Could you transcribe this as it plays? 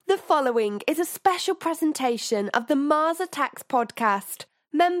following is a special presentation of the Mars Attacks podcast,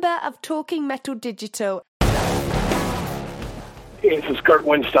 member of Talking Metal Digital. This is Kurt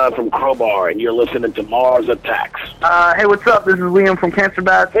Winstein from Crowbar, and you're listening to Mars Attacks. Hey, what's up? This is Liam from Cancer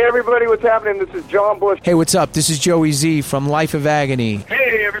Bats. Hey, everybody, what's happening? This is John Bush. Hey, what's up? This is Joey Z from Life of Agony.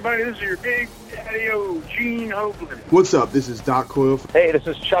 Hey, everybody, this is your big daddy-o, Gene Hoglan. What's up? This is Doc Coyle. Hey, this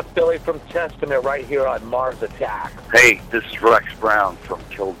is Chuck Billy from Testament right here on Mars Attacks. Hey, this is Rex Brown from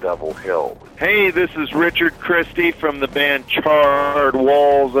Kill Devil Hill. Hey, this is Richard Christie from the band Charred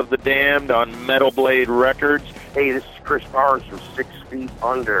Walls of the Damned on Metal Blade Records. Hey, this is Chris Barnes from 6 Feet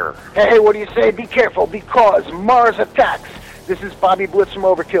Under. Hey, what do you say? Be careful, because Mars Attacks. This is Bobby Blitz from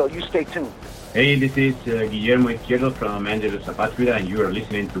Overkill. You stay tuned. Hey, this is Guillermo Izquierdo from Angelus, Apatrida, and you are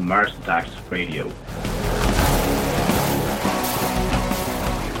listening to Mars Attacks Radio.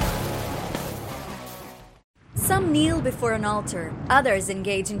 Some kneel before an altar, others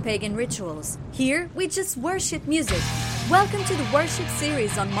engage in pagan rituals. Here, we just worship music. Welcome to the Worship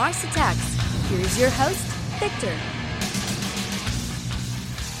series on Mars Attacks. Here is your host, Victor.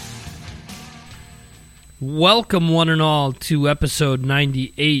 Welcome, one and all, to episode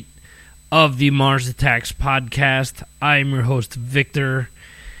 98 of the Mars Attacks podcast. I'm your host, Victor,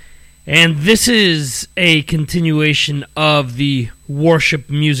 and this is a continuation of the Worship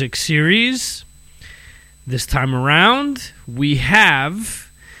Music series. This time around, we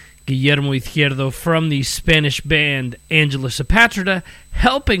have Guillermo Izquierdo from the Spanish band Angelus Apatrida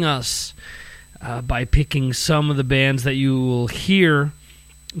helping us by picking some of the bands that you will hear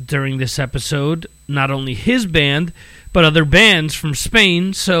during this episode. Not only his band, but other bands from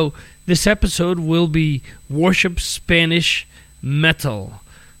Spain. So this episode will be Worship Spanish Metal.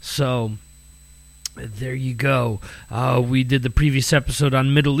 So there you go. We did the previous episode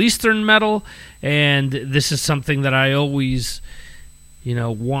on Middle Eastern metal, and this is something that I always,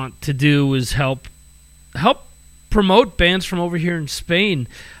 want to do, is help promote bands from over here in Spain.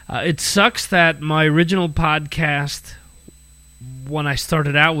 It sucks that my original podcast, when I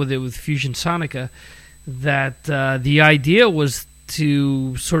started out with it with Fusion Sonica, that the idea was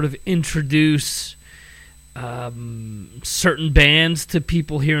to sort of introduce certain bands to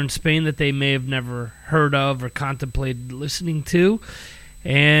people here in Spain that they may have never heard of or contemplated listening to.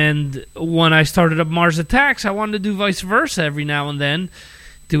 And when I started up Mars Attacks, I wanted to do vice versa every now and then,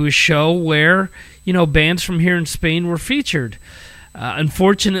 do a show where, bands from here in Spain were featured.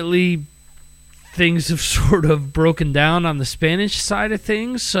 Unfortunately, things have sort of broken down on the Spanish side of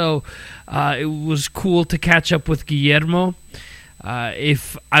things, so it was cool to catch up with Guillermo.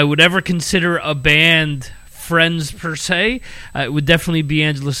 If I would ever consider a band friends per se, it would definitely be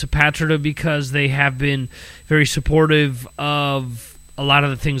Angelus Apatrida, because they have been very supportive of a lot of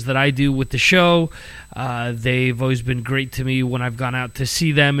the things that I do with the show. They've always been great to me when I've gone out to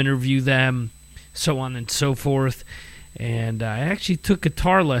see them, interview them, so on and so forth. And I actually took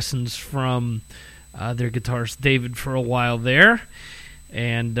guitar lessons from their guitarist David for a while there.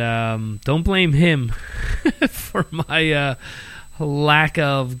 And don't blame him for my lack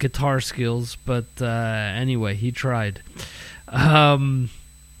of guitar skills, but anyway, he tried.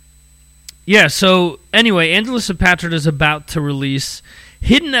 So anyway, Angelus Apatrida is about to release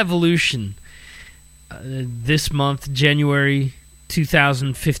Hidden Evolution this month, January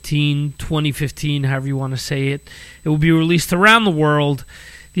 2015, however you want to say it. It will be released around the world.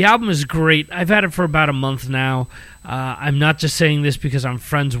 The album is great. I've had it for about a month now. I'm not just saying this because I'm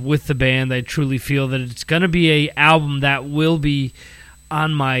friends with the band. I truly feel that it's going to be an album that will be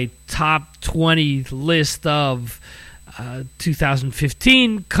on my top 20 list of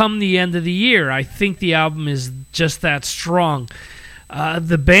 2015 come the end of the year. I think the album is just that strong.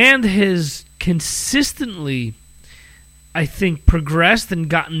 The band has consistently, I think, progressed and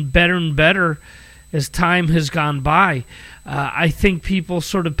gotten better and better as time has gone by. I think people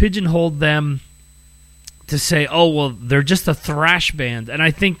sort of pigeonholed them to say, oh, well, they're just a thrash band. And I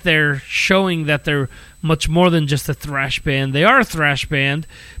think they're showing that they're much more than just a thrash band. They are a thrash band,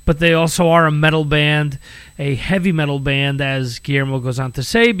 but they also are a metal band, a heavy metal band, as Guillermo goes on to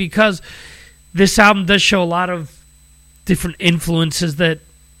say, because this album does show a lot of different influences that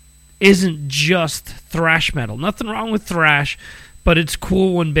isn't just thrash metal. Nothing wrong with thrash, but it's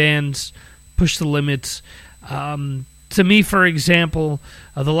cool when bands push the limits. To me, for example,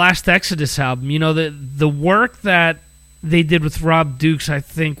 the last Exodus album, the work that they did with Rob Dukes, I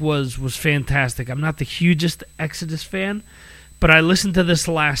think, was fantastic. I'm not the hugest Exodus fan, but I listened to this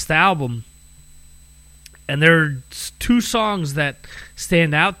last album, and there are two songs that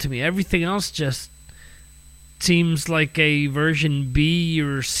stand out to me. Everything else just seems like a version B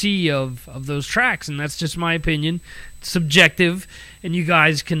or C of those tracks, and that's just my opinion. subjective, and you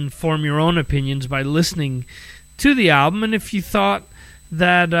guys can form your own opinions by listening to the album. And if you thought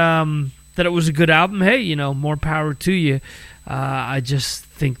that that it was a good album, hey, more power to you. I just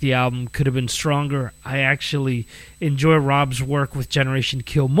think the album could have been stronger. I actually enjoy Rob's work with Generation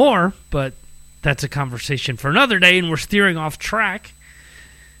Kill more, but that's a conversation for another day, and we're steering off track.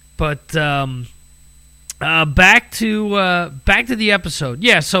 But back to the episode.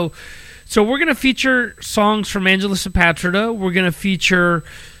 Yeah, so we're going to feature songs from Angelus Apatrida. We're going to feature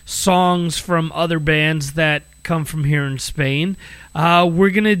songs from other bands that come from here in Spain.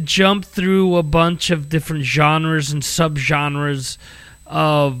 We're going to jump through a bunch of different genres and subgenres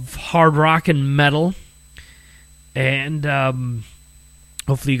of hard rock and metal. And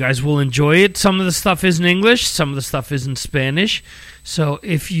hopefully you guys will enjoy it. Some of the stuff is in English, some of the stuff is in Spanish. So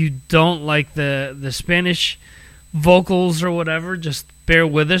if you don't like the Spanish vocals or whatever, just bear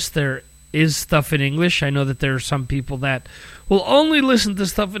with us. There is stuff in English. I know that there are some people that will only listen to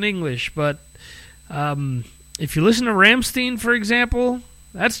stuff in English, but if you listen to Rammstein, for example,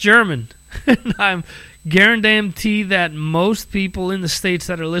 that's German. And I'm guaranteed that most people in the States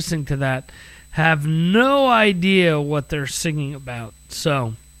that are listening to that have no idea what they're singing about.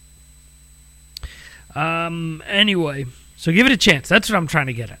 So, anyway, so give it a chance. That's what I'm trying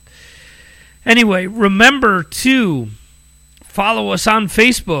to get at. Anyway, remember to follow us on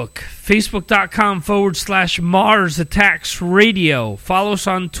Facebook, facebook.com/Mars Attacks Radio. Follow us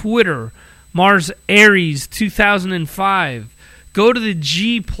on Twitter, Mars Aries 2005. Go to the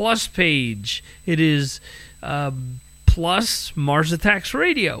G Plus page. It is plus Mars Attacks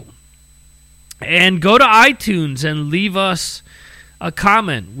Radio. And go to iTunes and leave us a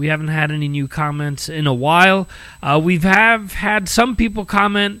comment. We haven't had any new comments in a while. We've had some people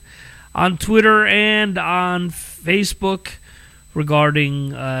comment on Twitter and on Facebook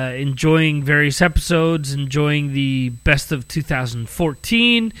regarding enjoying various episodes, enjoying the best of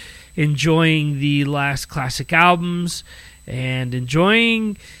 2014, enjoying the last classic albums, and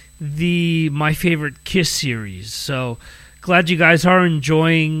enjoying the My Favorite Kiss series. So glad you guys are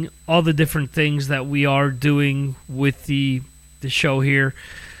enjoying all the different things that we are doing with the show here.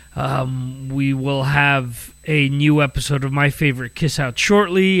 We will have a new episode of My Favorite Kiss out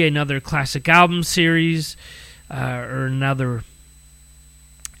shortly, another classic album series, or another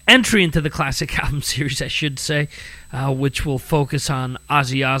entry into the classic album series, I should say, which will focus on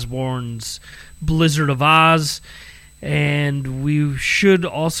Ozzy Osbourne's Blizzard of Oz. And we should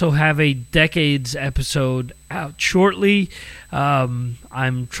also have a Decades episode out shortly.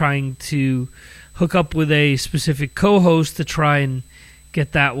 I'm trying to hook up with a specific co-host to try and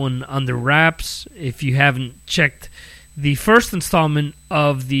get that one under wraps. If you haven't checked the first installment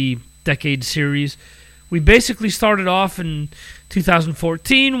of the Decades series, we basically started off in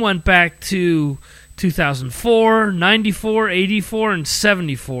 2014, went back to 2004, 94, 84, and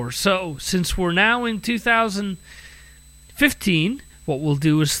 74. So since we're now in 2015, what we'll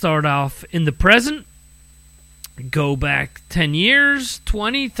do is start off in the present, go back 10 years,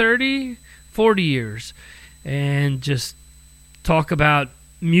 20, 30, 40 years, and just talk about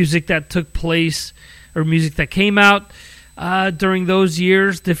music that took place or music that came out during those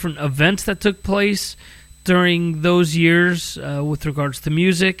years, different events that took place during those years with regards to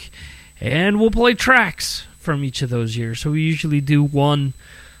music, and we'll play tracks from each of those years. So we usually do one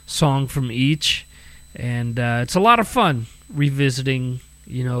song from each, and it's a lot of fun revisiting,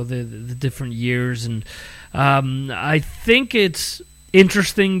 the different years. And I think it's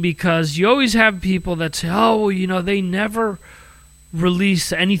interesting because you always have people that say, they never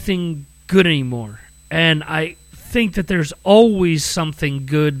release anything good anymore. And I think that there's always something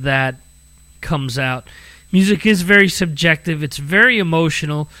good that comes out. Music is very subjective. It's very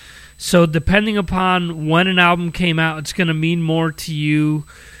emotional. So depending upon when an album came out, it's going to mean more to you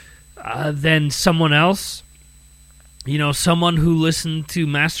than someone else. Someone who listened to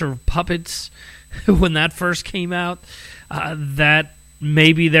Master of Puppets when that first came out, that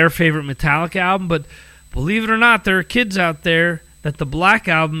may be their favorite Metallica album. But believe it or not, there are kids out there that the Black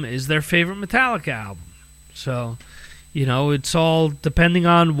Album is their favorite Metallica album. So, it's all depending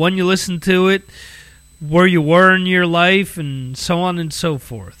on when you listen to it, where you were in your life, and so on and so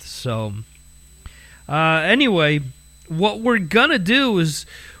forth. So, anyway, what we're going to do is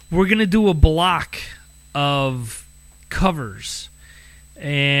we're going to do a block of covers.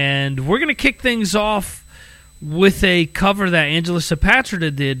 And we're going to kick things off with a cover that Angelus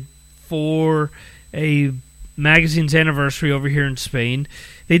Apatrida did for a magazine's anniversary over here in Spain.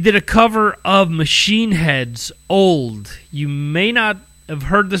 They did a cover of Machine Head's Old. You may not have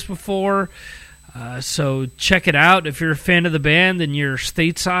heard this before, so check it out. If you're a fan of the band and you're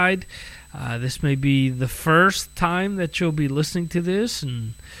stateside, This may be the first time that you'll be listening to this,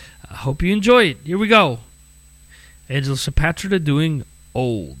 and I hope you enjoy it. Here we go. Angelus Apatrida doing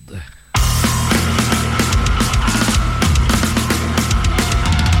Old.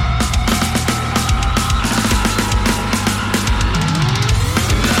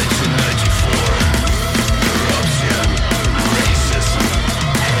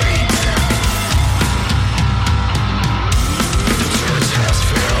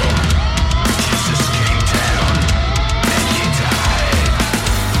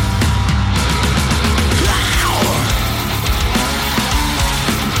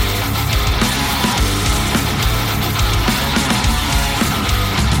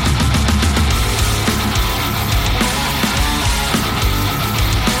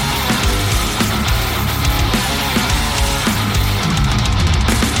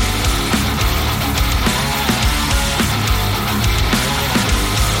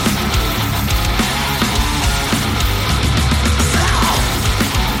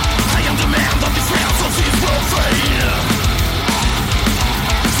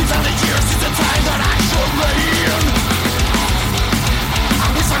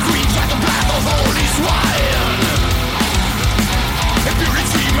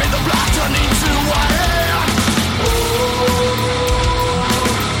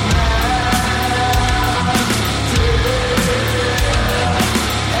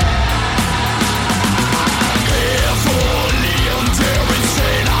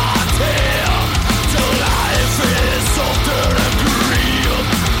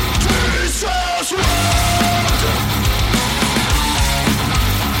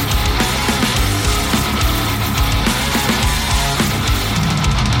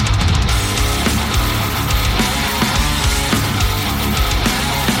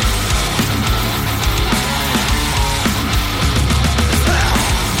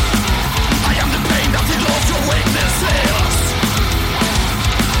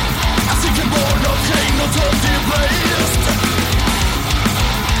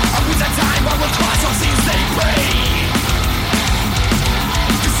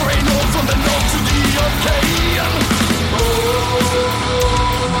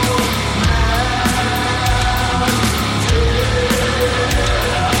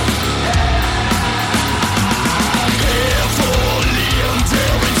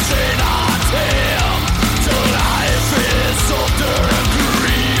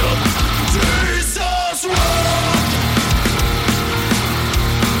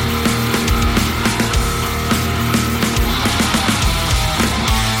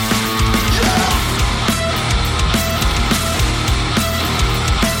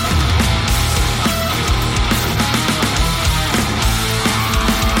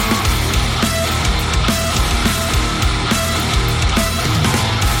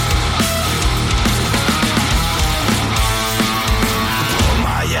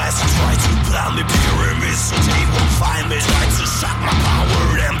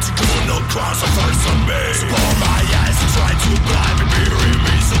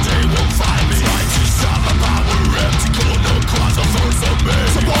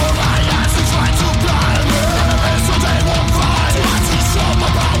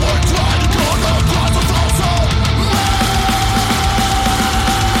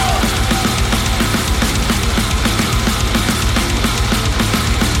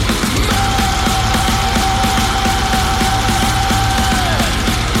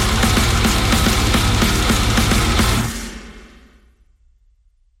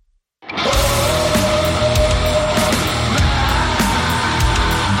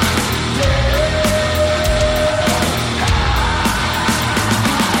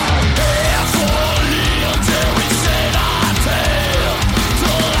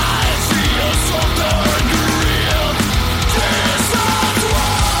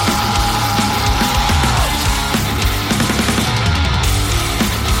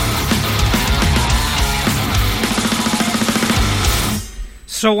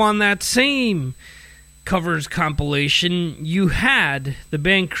 So on that same covers compilation, you had the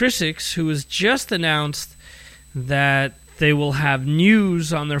band Chrysix, who has just announced that they will have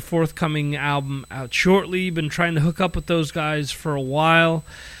news on their forthcoming album out shortly. Been trying to hook up with those guys for a while.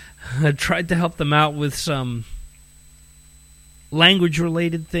 I tried to help them out with some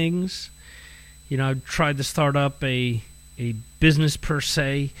language-related things. You know, I tried to start up a business per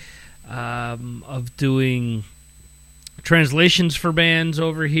se of doing translations for bands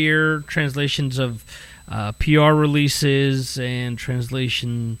over here, translations of PR releases, and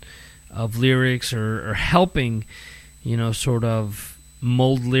translation of lyrics, or helping, you know, sort of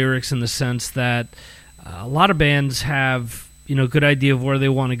mold lyrics in the sense that a lot of bands have, good idea of where they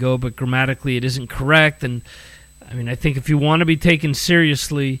want to go, but grammatically it isn't correct. And I mean, I think if you want to be taken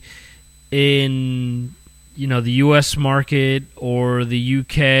seriously in the U.S. market or the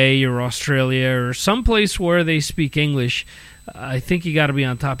U.K. or Australia or someplace where they speak English, I think you got to be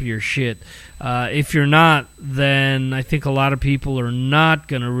on top of your shit. If you're not, then I think a lot of people are not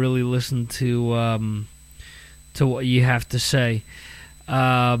going to really listen to what you have to say.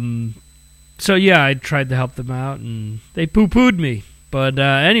 So yeah, I tried to help them out, and they poo-pooed me. But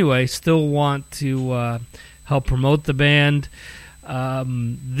anyway, still want to help promote the band.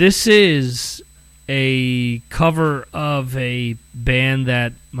 This is a cover of a band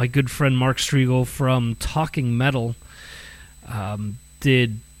that my good friend Mark Striegel from Talking Metal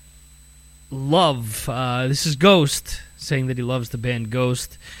did love. This is Ghost, saying that he loves the band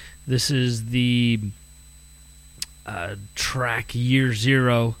Ghost. This is the track Year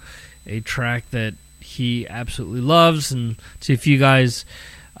Zero, a track that he absolutely loves. And see if you guys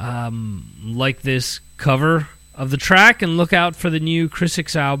like this cover of the track, and look out for the new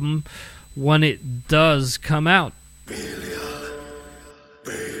Chrisix album when it does come out. Belial,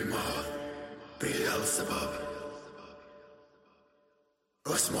 Behemoth, Beelzebub,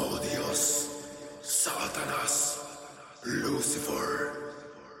 Asmodeus, Satanas, Lucifer.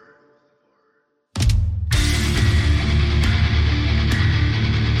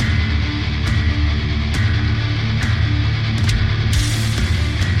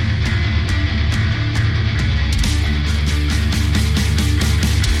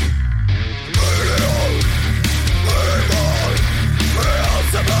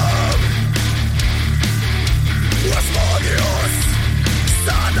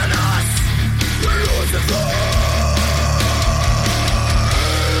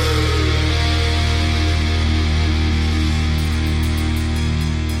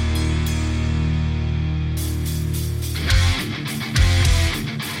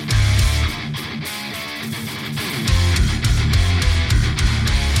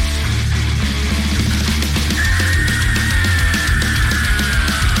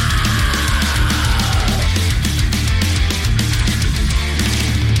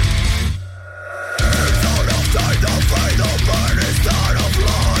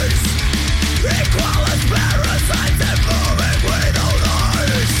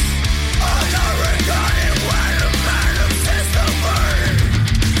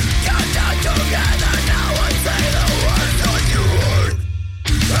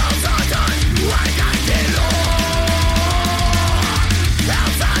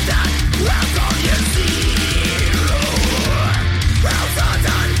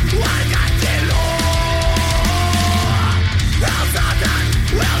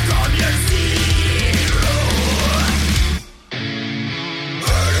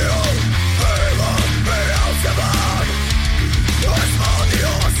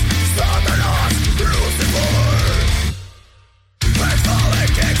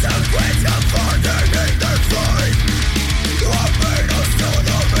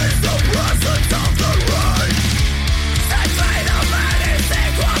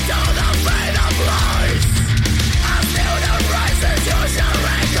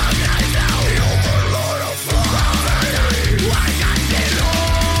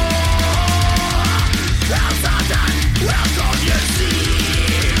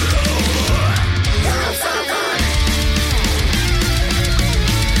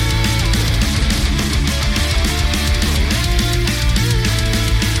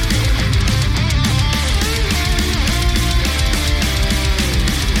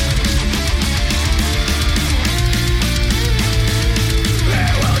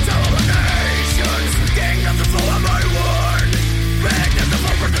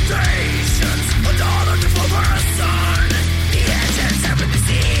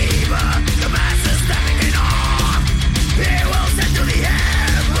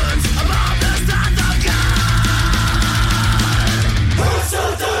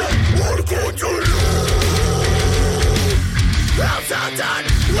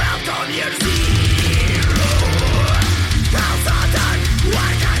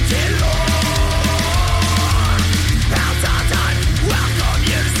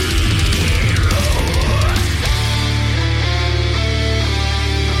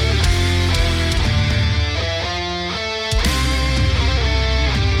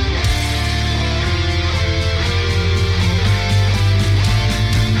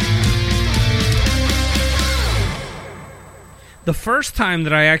 The first time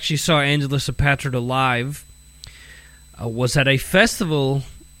that I actually saw Angelus Apatrida live was at a festival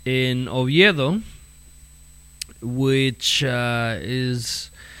in Oviedo, which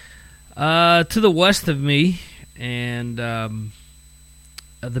is to the west of me. and the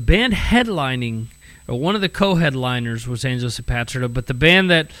band headlining, or one of the co-headliners was Angelus Apatrida, but the band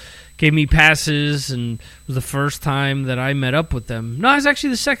that gave me passes and was the first time that I met up with them, no, it's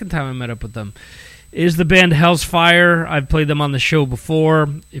actually the second time I met up with them, is the band Hell's Fire. I've played them on the show before.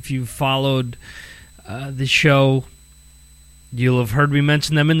 If you've followed the show, you'll have heard me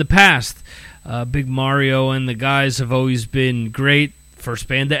mention them in the past. Big Mario and the guys have always been great. First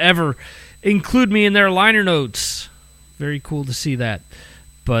band to ever include me in their liner notes. Very cool to see that.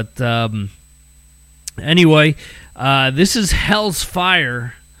 But anyway, this is Hell's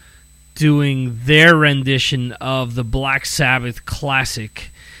Fire doing their rendition of the Black Sabbath classic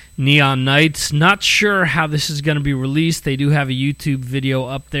Neon Nights. Not sure how this is going to be released. They do have a YouTube video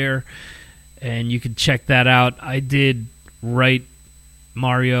up there, and you can check that out. I did write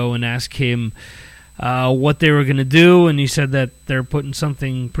Mario and ask him what they were going to do, and he said that they're putting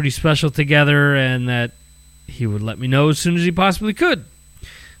something pretty special together and that he would let me know as soon as he possibly could.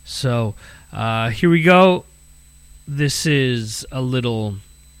 So here we go. This is a little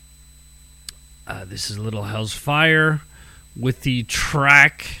Hell's Fire with the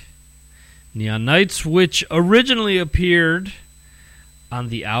track Neon Nights, which originally appeared on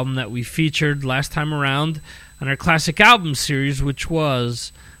the album that we featured last time around on our classic album series, which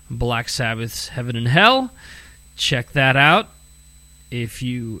was Black Sabbath's Heaven and Hell. Check that out if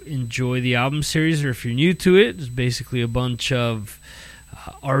you enjoy the album series, or if you're new to it. It's basically a bunch of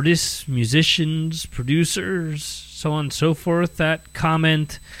artists, musicians, producers, so on and so forth, that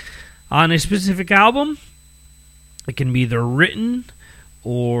comment on a specific album. It can be either written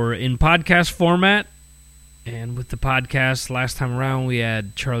or in podcast format. And with the podcast last time around, we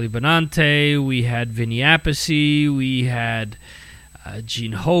had Charlie Benante, we had Vinny Appice, we had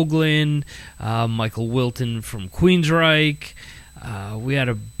Gene Hoglan, Michael Wilton from Queensryche. We had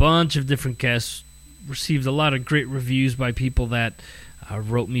a bunch of different guests, received a lot of great reviews by people that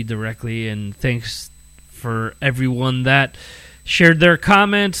wrote me directly, and thanks for everyone that shared their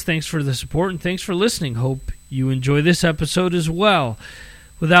comments. Thanks for the support, and thanks for listening. Hope you enjoy this episode as well.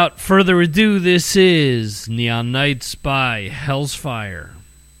 Without further ado, this is Neon Nights by Hell's Fire.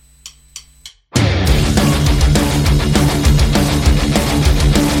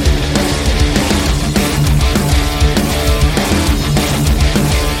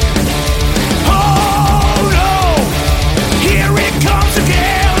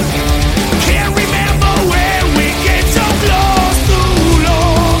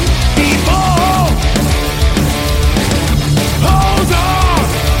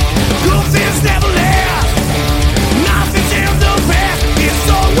 Never left. Nothing's in the past. It's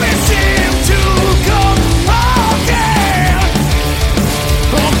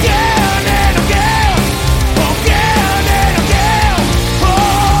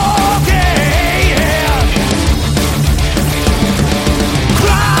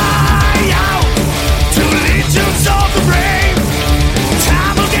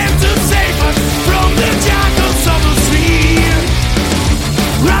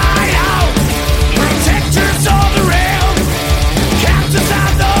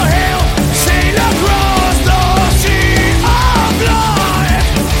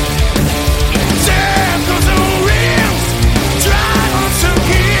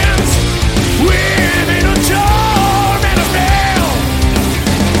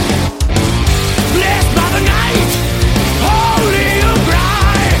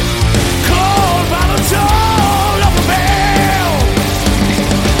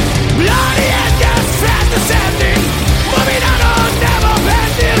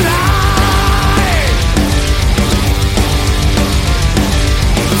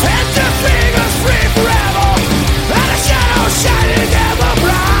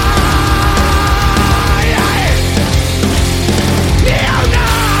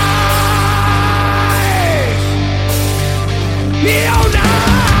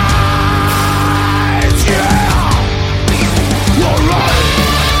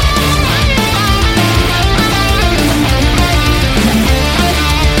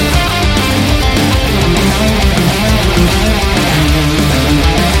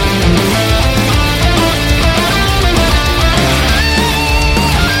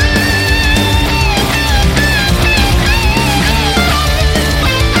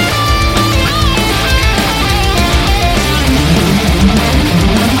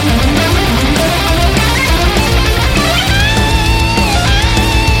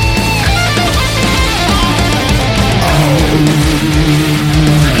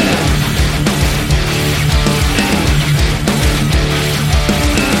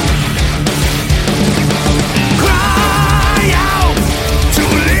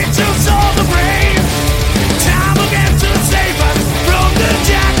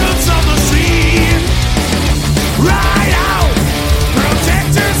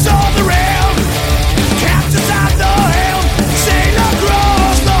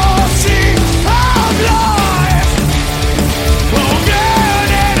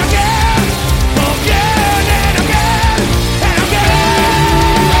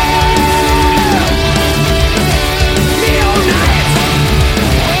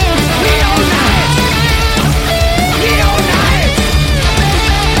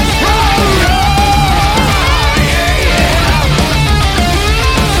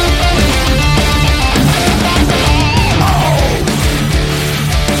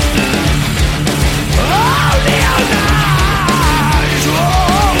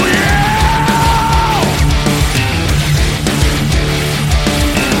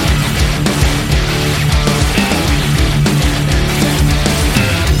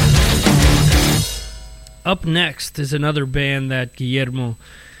up next is another band that Guillermo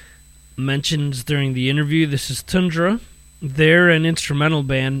mentions during the interview. This is Tundra. They're an instrumental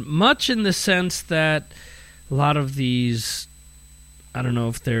band, much in the sense that a lot of these, I don't know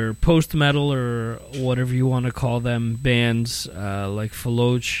if they're post-metal or whatever you want to call them, bands like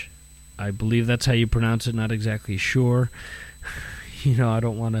Faloch, I believe that's how you pronounce it, not exactly sure. I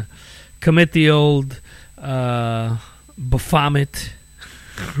don't want to commit the old Baphomet,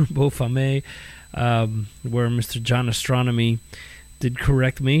 Baphomet, where Mr. John Astronomy did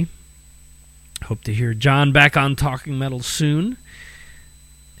correct me. Hope to hear John back on Talking Metal soon.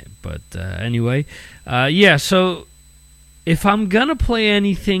 But anyway, so if I'm going to play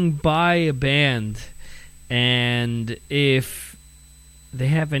anything by a band, and if they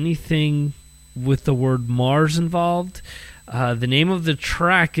have anything with the word Mars involved, the name of the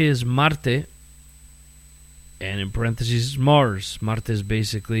track is Marte, and in parentheses, Mars. Marte is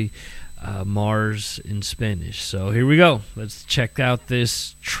basically Mars in Spanish. So here we go. Let's check out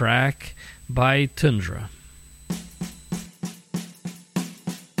this track by Tundra.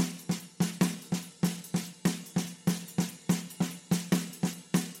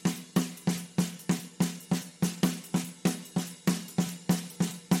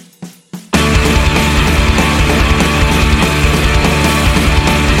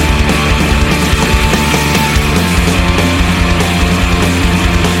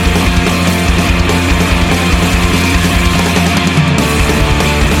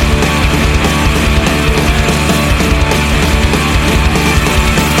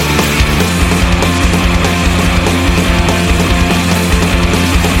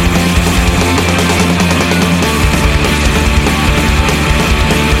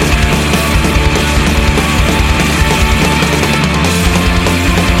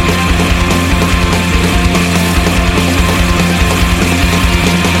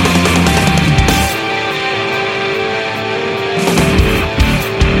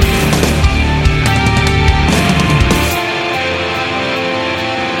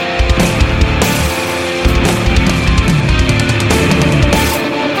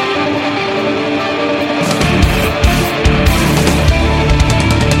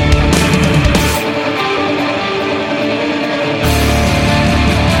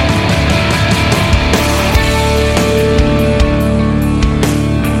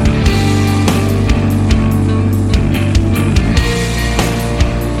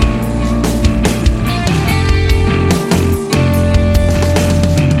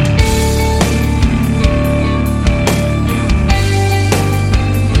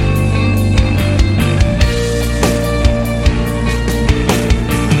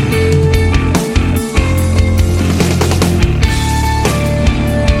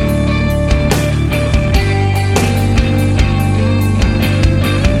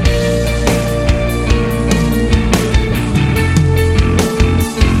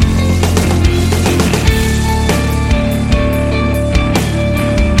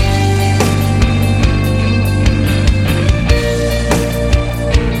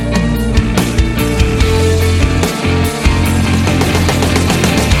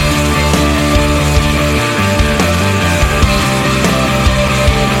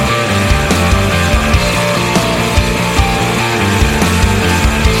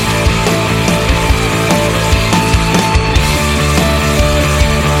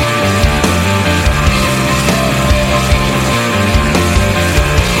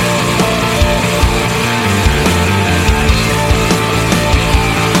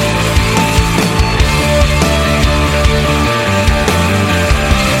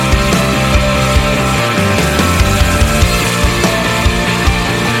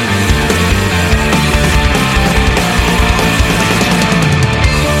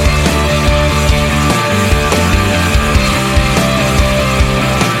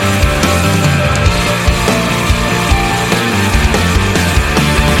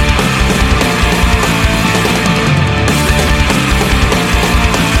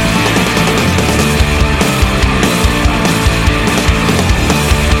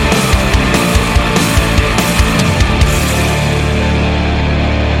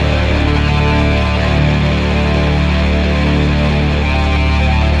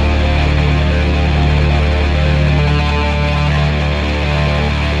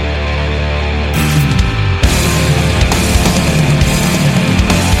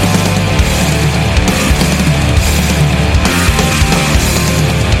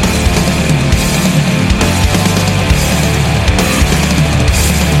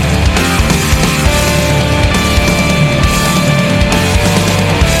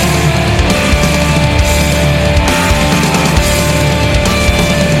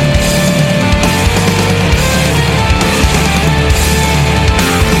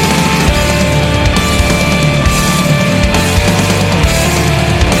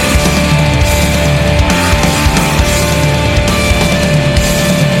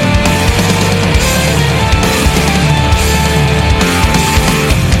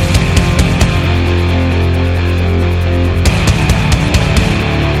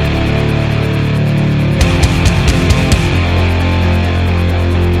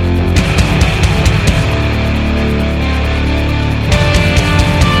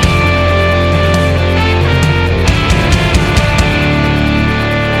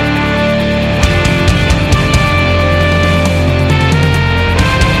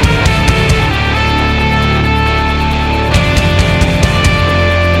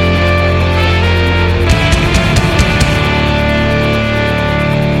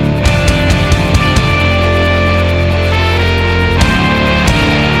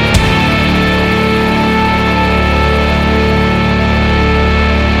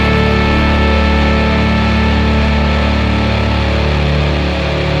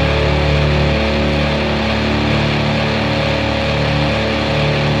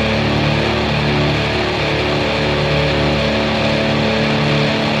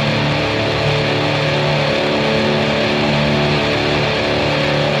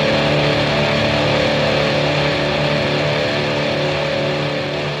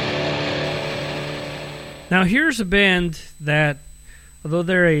 Now, here's a band that, although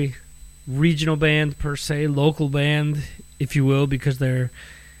they're a regional band per se, local band, if you will, because they're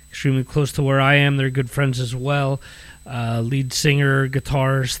extremely close to where I am, they're good friends as well. Lead singer,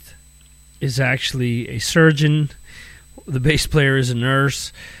 guitarist is actually a surgeon. The bass player is a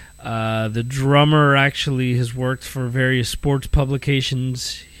nurse. The drummer actually has worked for various sports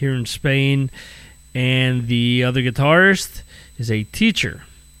publications here in Spain. And the other guitarist is a teacher.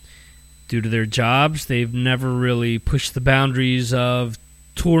 Due to their jobs, they've never really pushed the boundaries of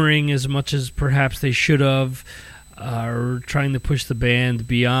touring as much as perhaps they should have, or trying to push the band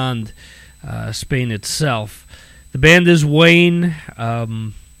beyond Spain itself. The band is Wayne.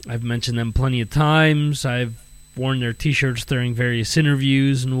 I've mentioned them plenty of times. I've worn their t-shirts during various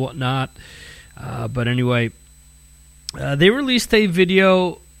interviews and whatnot. But anyway, they released a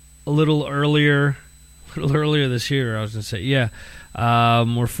video a little earlier this year, I was going to say. Yeah.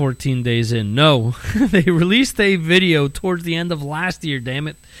 We're 14 days in. No, they released a video towards the end of last year, damn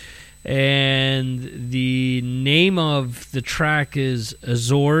it. And the name of the track is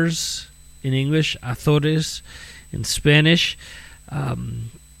Azores in English, Azores in Spanish. The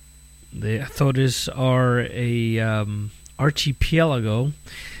Azores are a archipelago,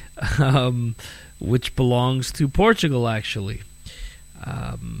 which belongs to Portugal, actually.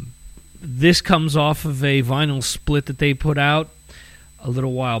 This comes off of a vinyl split that they put out a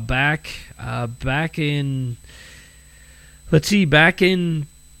little while back. Back in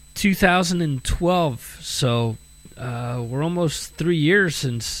 2012. So we're almost 3 years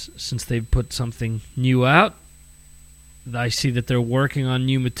since they've put something new out. I see that they're working on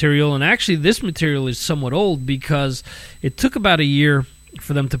new material, and actually this material is somewhat old because it took about a year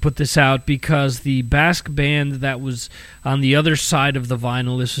for them to put this out because the Basque band that was on the other side of the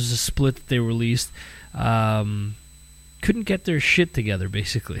vinyl, this was a split that they released, couldn't get their shit together,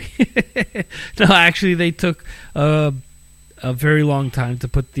 basically. No, actually, they took a very long time to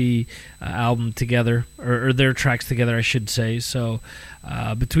put the album together, or their tracks together, I should say. So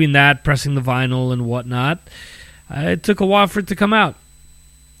between that, pressing the vinyl and whatnot, it took a while for it to come out.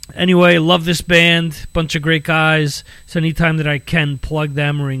 Anyway, love this band, bunch of great guys. So anytime that I can plug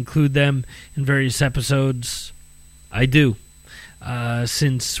them or include them in various episodes, I do.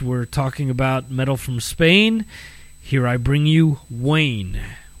 Since we're talking about metal from Spain, here I bring you Wayne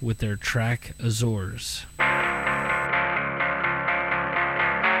with their track Azores.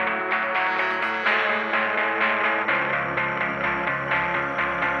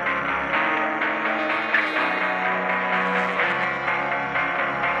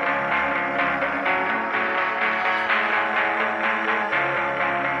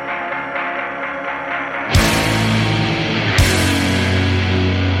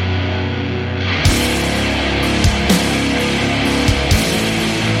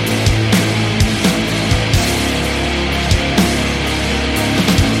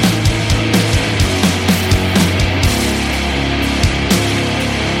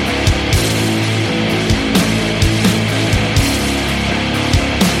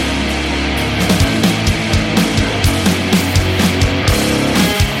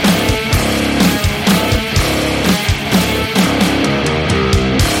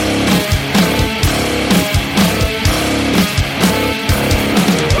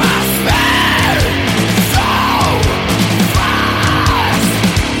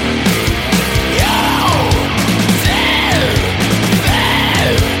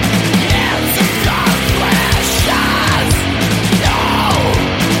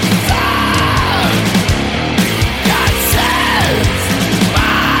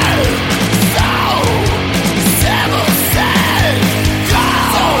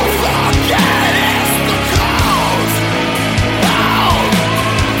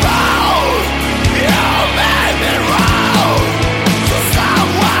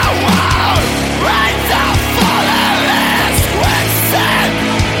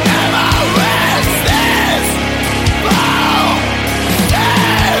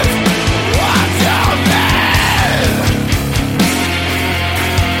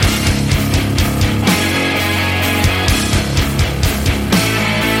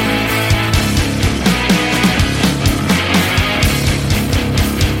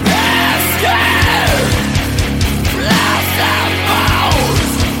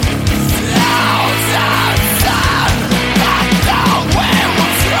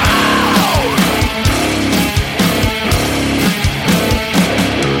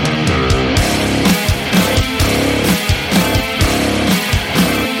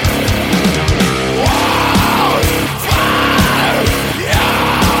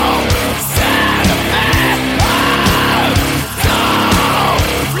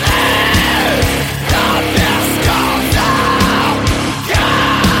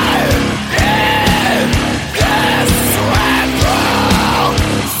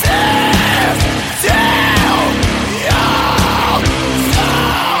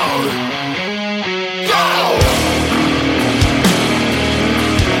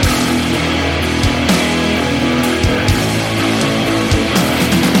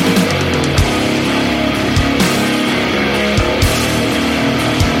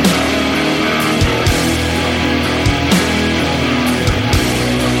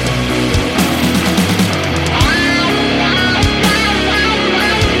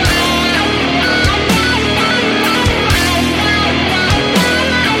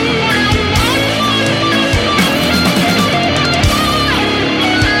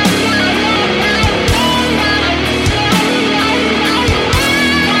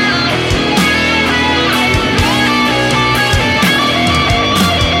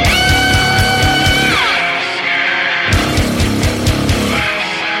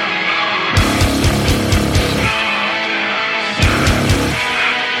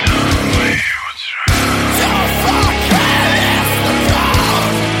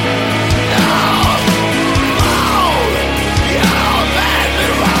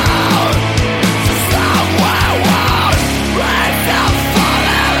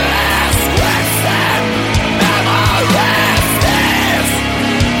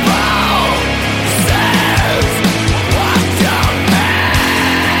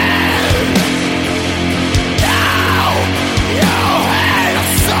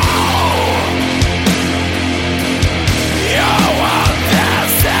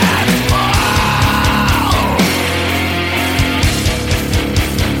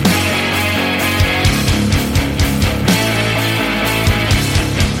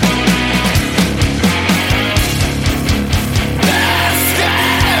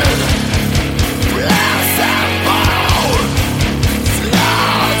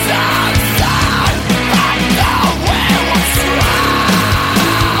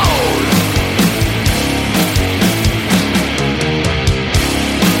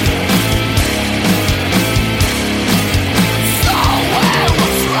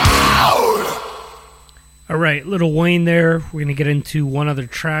 right, Little Wayne there. We're going to get into one other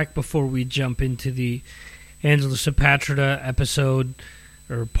track before we jump into the Angelus Apatrida episode,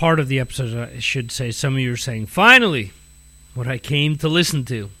 or part of the episode, I should say. Some of you are saying, finally, what I came to listen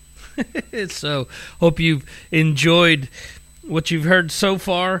to. So, hope you've enjoyed what you've heard so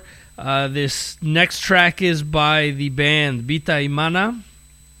far. This next track is by the band Vita y Mana.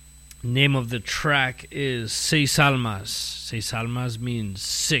 Name of the track is Seis Almas. Seis Almas means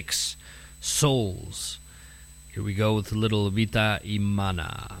 6 souls. Here we go with a little Vita y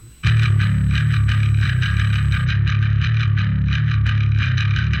Mana.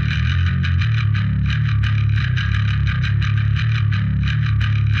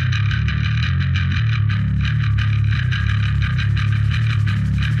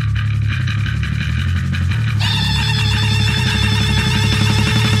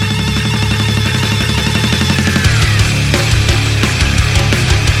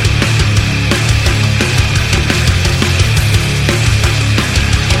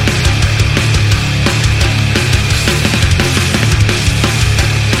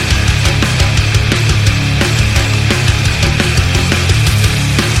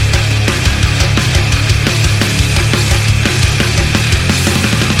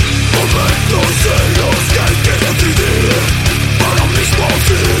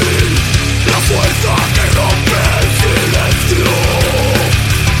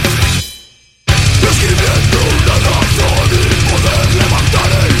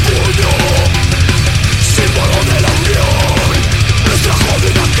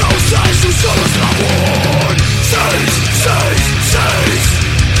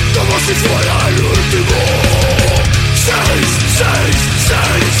 fuera el último.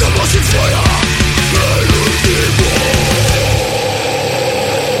 Seis, como si fuera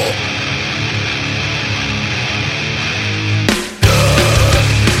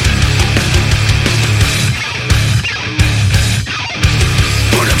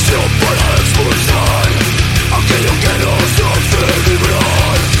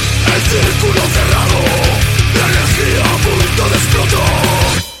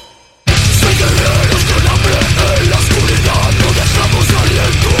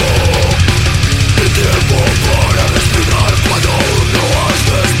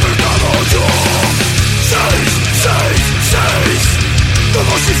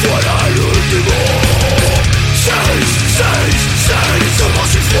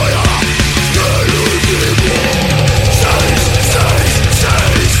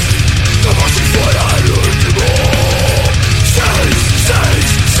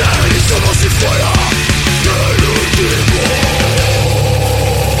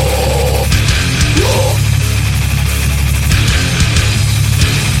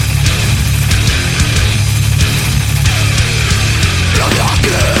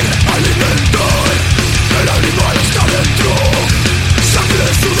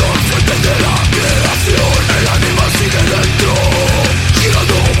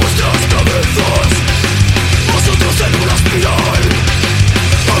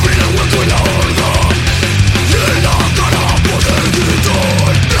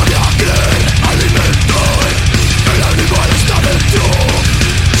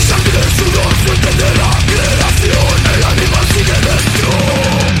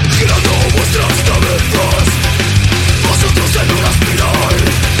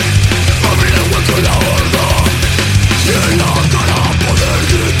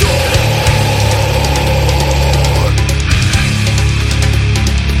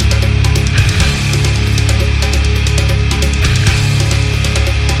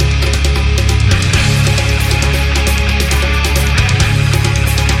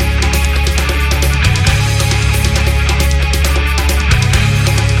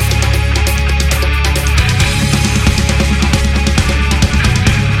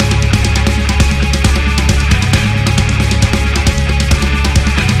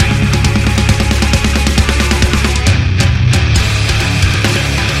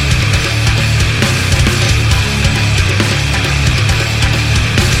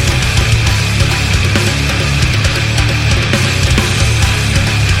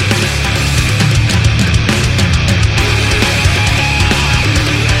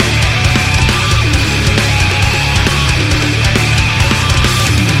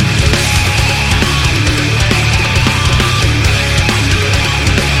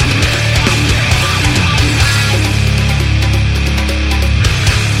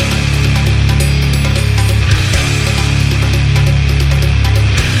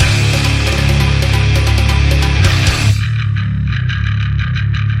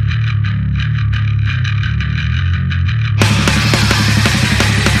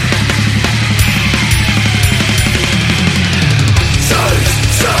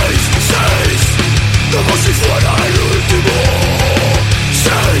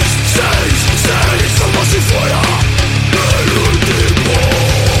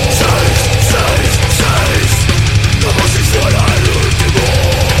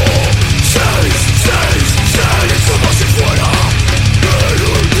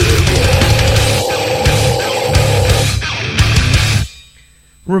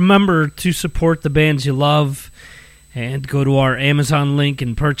remember to support the bands you love and go to our Amazon link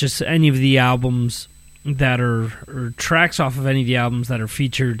and purchase any of the albums that are, or tracks off of any of the albums that are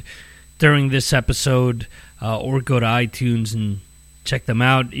featured during this episode, or go to iTunes and check them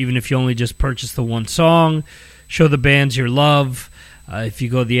out. Even if you only just purchase the one song, show the bands your love. If you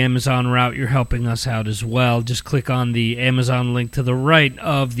go the Amazon route, you're helping us out as well. Just click on the Amazon link to the right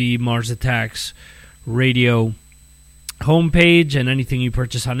of the Mars Attacks radio homepage, and anything you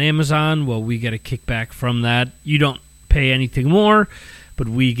purchase on Amazon, well, we get a kickback from that. You don't pay anything more, but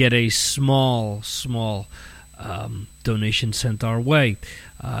we get a small donation sent our way.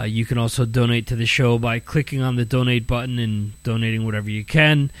 You can also donate to the show by clicking on the donate button and donating whatever you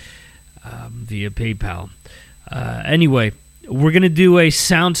can via PayPal. Anyway, we're going to do a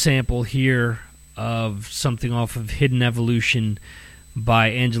sound sample here of something off of Hidden Evolution by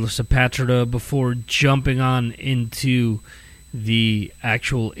Angelus Apatrida before jumping on into the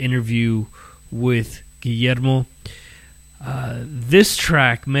actual interview with Guillermo. This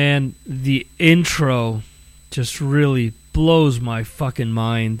track, man, the intro just really blows my fucking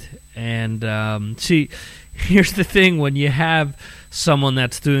mind. And see, here's the thing: when you have someone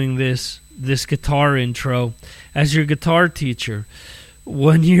that's doing this guitar intro as your guitar teacher,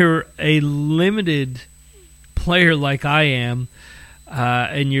 when you're a limited player like I am,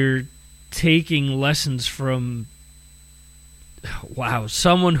 and you're taking lessons from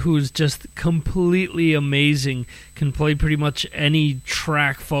someone who's just completely amazing, can play pretty much any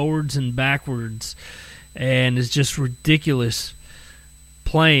track forwards and backwards, and is just ridiculous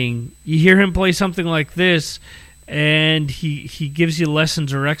playing. You hear him play something like this, and he gives you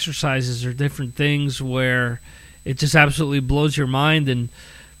lessons or exercises or different things where it just absolutely blows your mind. And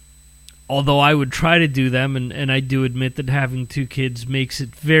although I would try to do them, and I do admit that having two kids makes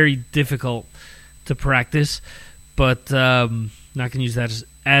it very difficult to practice, but not going to use that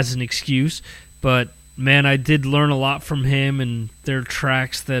as an excuse. But man, I did learn a lot from him, and there are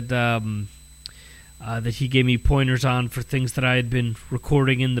tracks that that he gave me pointers on for things that I had been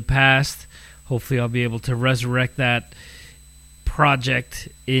recording in the past. Hopefully I'll be able to resurrect that project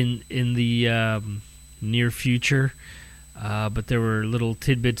in the near future. But there were little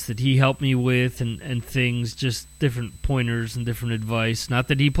tidbits that he helped me with, and things, just different pointers and different advice. Not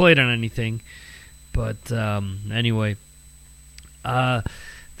that he played on anything, but anyway. The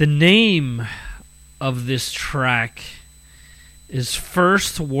name of this track is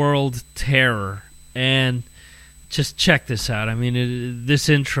First World Terror, and just check this out. I mean, this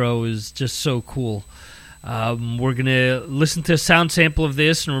intro is just so cool. We're going to listen to a sound sample of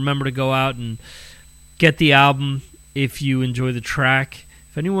this, and remember to go out and get the album if you enjoy the track.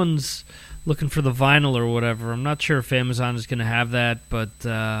 If anyone's looking for the vinyl or whatever, I'm not sure if Amazon is going to have that, but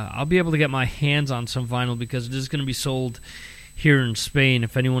I'll be able to get my hands on some vinyl because it is going to be sold here in Spain.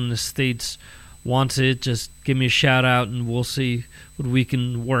 If anyone in the States wants it, just give me a shout out and we'll see what we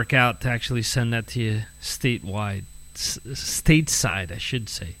can work out to actually send that to you stateside, I should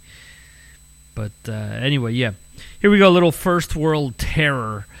say. But anyway, yeah. Here we go, a little First World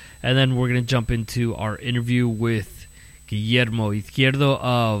Terror, and then we're going to jump into our interview with Guillermo Izquierdo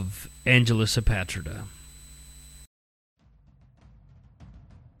of Angelus Apatrida.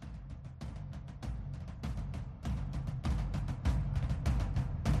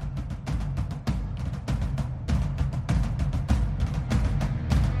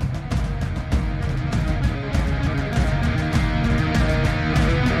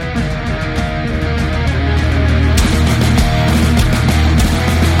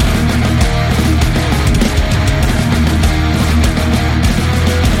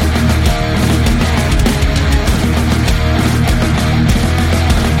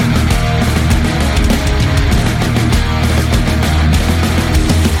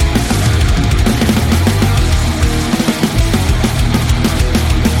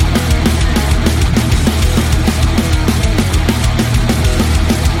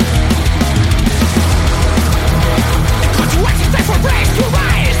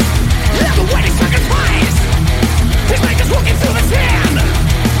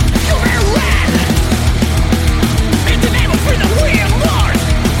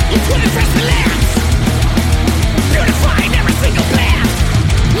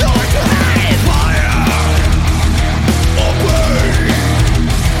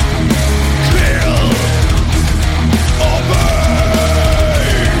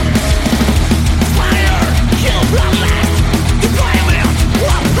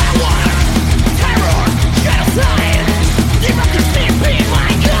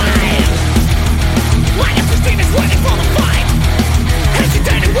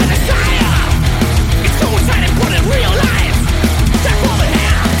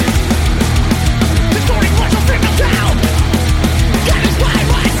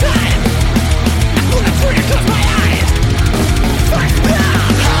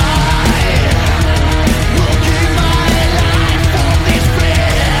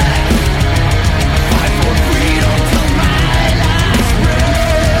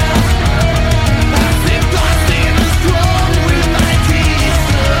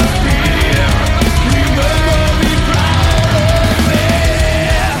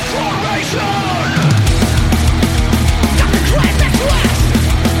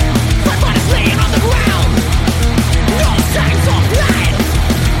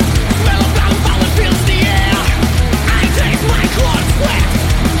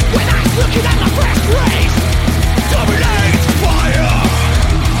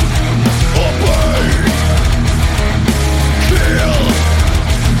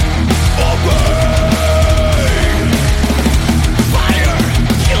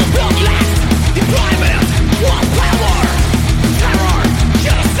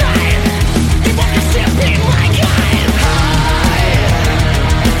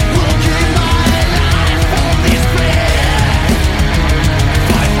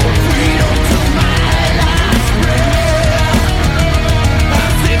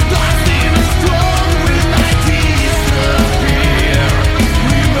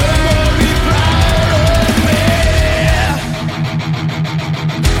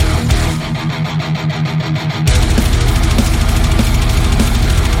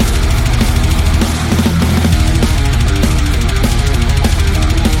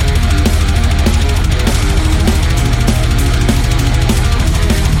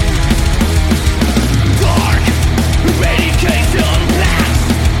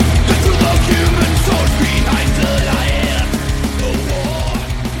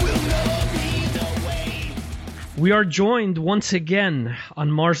 We are joined once again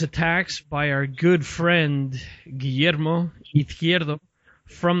on Mars Attacks by our good friend Guillermo Izquierdo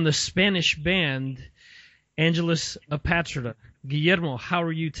from the Spanish band Angelus Apatrida. Guillermo, how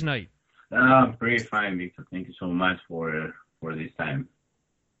are you tonight? Pretty fine, Victor. Thank you so much for this time.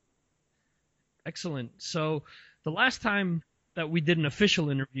 Excellent. So the last time that we did an official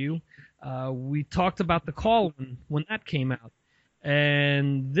interview, we talked about the call when that came out.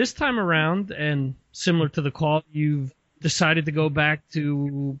 And this time around, and similar to the call, you've decided to go back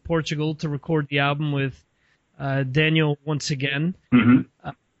to Portugal to record the album with Daniel once again. Mm-hmm.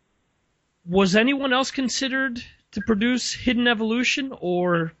 Was anyone else considered to produce Hidden Evolution,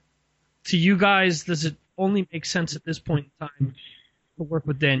 or to you guys, does it only make sense at this point in time to work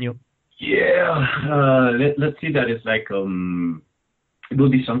with Daniel? Yeah, let's see that it's like it will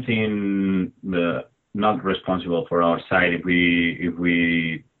be something not responsible for our side if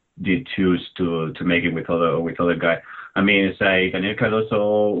we did choose to make it with other guy. I mean, it's like Daniel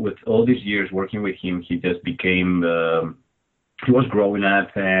Cardoso, with all these years working with him, he just became he was growing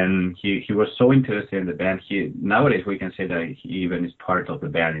up, and he was so interested in the band. Nowadays we can say that he even is part of the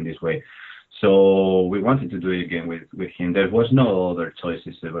band in this way. So we wanted to do it again with him. There was no other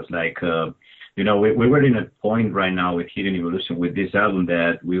choices. It was like, we were in a point right now with Hidden Evolution, with this album,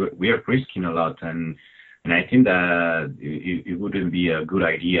 that we are risking a lot, and I think that it wouldn't be a good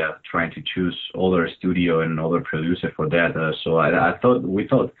idea trying to choose other studio and other producer for that. So we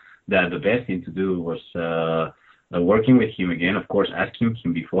thought that the best thing to do was working with him again. Of course, asking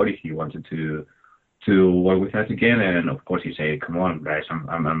him before if he wanted to work with us again, and of course he said, "Come on, guys,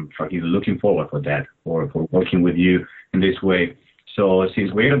 I'm fucking looking forward for that, for working with you in this way." So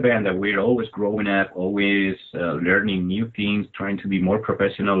since we're a band that we're always growing up, always learning new things, trying to be more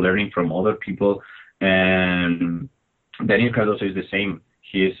professional, learning from other people, and Daniel Cardoso is the same.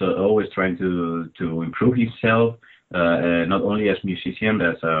 He is always trying to improve himself, not only as musician,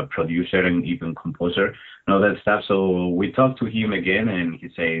 but as a producer and even composer and all that stuff. So we talked to him again, and he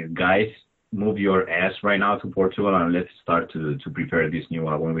said, "Guys, move your ass right now to Portugal and let's start to prepare this new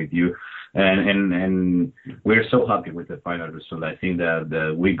album with you." And we're so happy with the final result. I think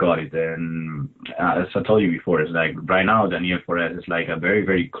that we got it. And as I told you before, it's like right now Daniel for us is like a very,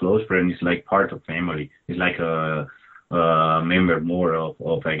 very close friend. It's like part of family. It's like a member more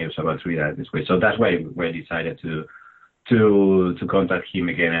of Angelus Apatrida this way. So that's why we decided to contact him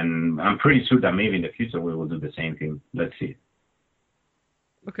again. And I'm pretty sure that maybe in the future we will do the same thing. Let's see.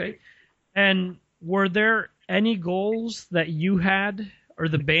 Okay. And were there any goals that you had or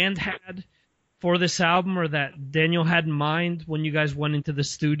the band had for this album, or that Daniel had in mind when you guys went into the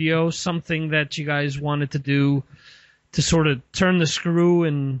studio? Something that you guys wanted to do to sort of turn the screw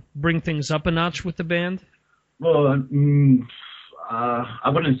and bring things up a notch with the band? Well, I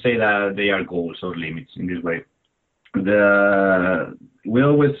wouldn't say that they are goals or limits in this way. We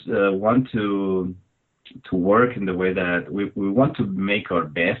always want to work in the way that we want to make our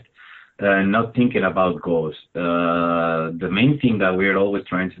best. Not thinking about goals. The main thing that we're always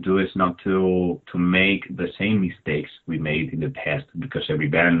trying to do is not to make the same mistakes we made in the past, because every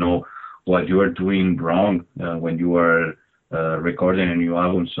band know what you are doing wrong when you are recording a new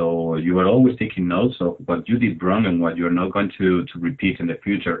album. So you are always taking notes of what you did wrong and what you're not going to repeat in the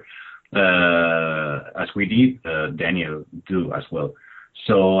future, as we did, Daniel do as well.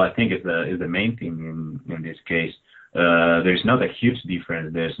 So I think it's the main thing in this case. There's not a huge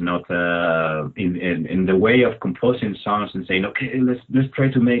difference. There's not in the way of composing songs and saying, okay, let's try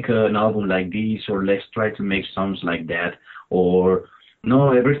to make an album like this, or let's try to make songs like that, or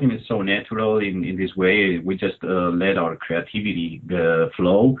no, everything is so natural in this way. We just let our creativity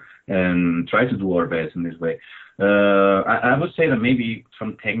flow and try to do our best in this way. I would say that maybe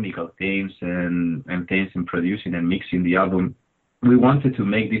some technical things and things in producing and mixing the album, we wanted to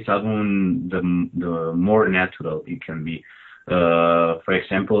make this album the more natural it can be. For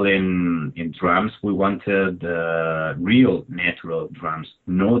example, in drums, we wanted real natural drums,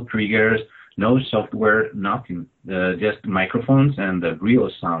 no triggers, no software, nothing, just microphones and the real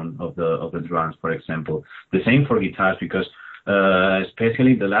sound of the drums, for example. The same for guitars, because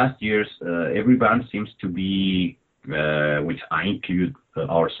especially the last years, every band seems to be, which I include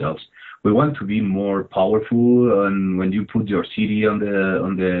ourselves, we want to be more powerful, and when you put your CD on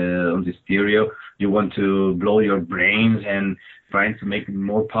the stereo, you want to blow your brains and trying to make it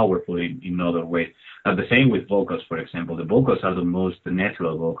more powerful in other ways. The same with vocals, for example. The vocals are the most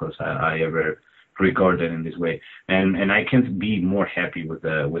natural vocals I ever recorded in this way, and I can't be more happy with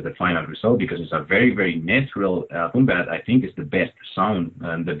the final result, because it's a very, very natural album, but I think it's the best sound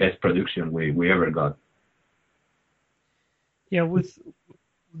and the best production we ever got. Yeah, with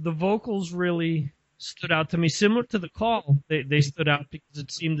the vocals really stood out to me. Similar to The Call, they stood out because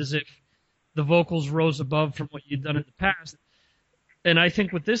it seemed as if the vocals rose above from what you'd done in the past. And I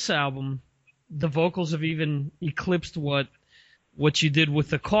think with this album, the vocals have even eclipsed what you did with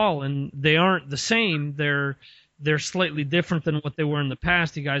The Call, and they aren't the same. They're slightly different than what they were in the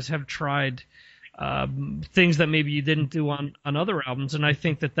past. You guys have tried things that maybe you didn't do on other albums, and I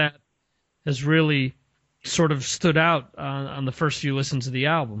think that has really sort of stood out on the first few listens of the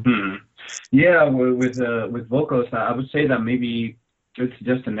album. Mm-hmm. Yeah, with vocals, I would say that maybe it's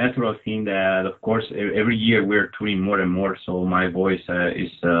just a natural thing that, of course, every year we're touring more and more, so my voice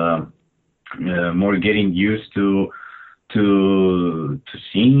is more getting used to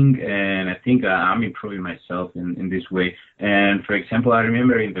sing, and I think I'm improving myself in this way. And for example, I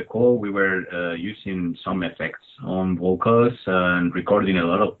remember in The Call we were using some effects on vocals and recording a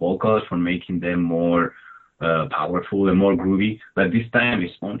lot of vocals for making them more powerful and more groovy. But this time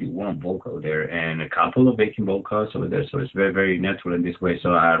it's only one vocal there and a couple of backing vocals over there, so it's very, very natural in this way.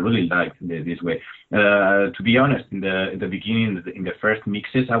 So I really liked this way. To be honest, in the beginning, in the first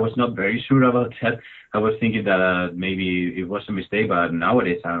mixes, I was not very sure about that. I was thinking that maybe it was a mistake, but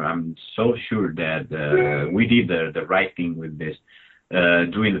nowadays I'm so sure that we did the right thing with this,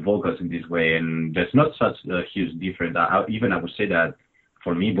 doing the vocals in this way, and there's not such a huge difference. I would say that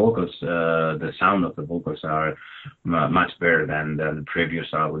for me, vocals, the sound of the vocals are much better than the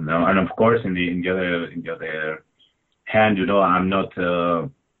previous album. Now, and of course, in the other hand,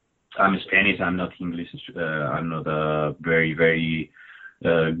 I'm Spanish. I'm not English. I'm not a very, very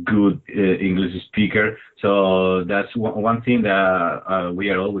good English speaker. So that's one thing that we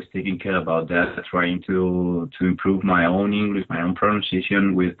are always taking care about. That trying to improve my own English, my own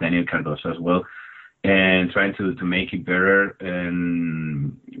pronunciation with Daniel Cardoso as well, and trying to make it better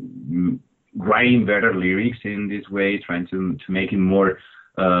and writing better lyrics in this way, trying to make it more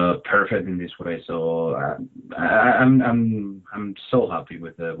perfect in this way. So I'm so happy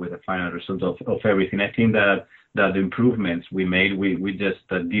with the final result of everything. I think that the improvements we made, we just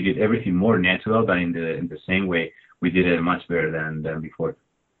did it everything more natural, but in the same way we did it much better than before.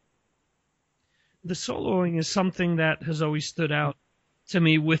 The soloing is something that has always stood out to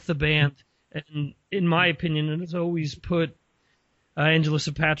me with the band. And in my opinion, it has always put Angelus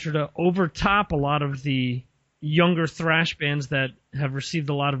Apatrida over top a lot of the younger thrash bands that have received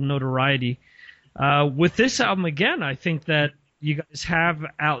a lot of notoriety. With this album, again, I think that you guys have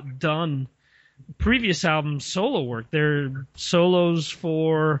outdone previous album solo work. There are solos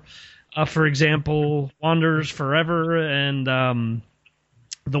for example, Wanderers Forever and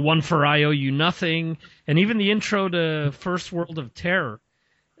the one for I Owe You Nothing, and even the intro to First World of Terror.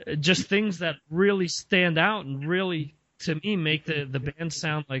 Just things that really stand out and really, to me, make the band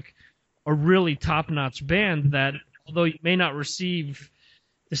sound like a really top-notch band that, although you may not receive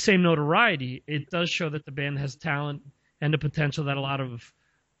the same notoriety, it does show that the band has talent and the potential that a lot of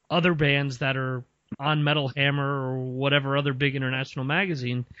other bands that are on Metal Hammer or whatever other big international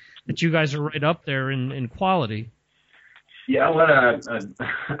magazine, that you guys are right up there in quality. Yeah, well,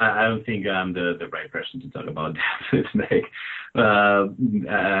 I don't think I'm the right person to talk about that. It's like,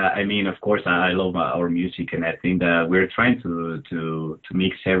 I mean, of course, I love our music, and I think that we're trying to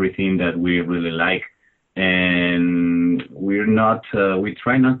mix everything that we really like, and we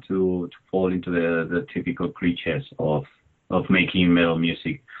try not to fall into the typical cliches of making metal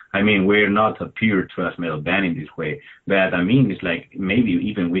music. I mean, we're not a pure thrash metal band in this way, but I mean, it's like maybe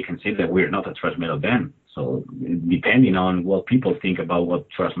even we can say that we're not a thrash metal band. So depending on what people think about what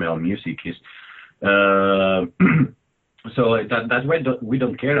thrash metal music is, so that's why we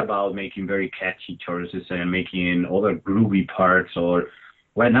don't care about making very catchy choruses and making other groovy parts, or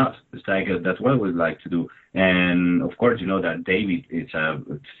why not? It's like that's what we'd like to do. And of course, you know that David it's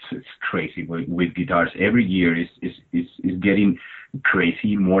crazy with guitars. Every year is getting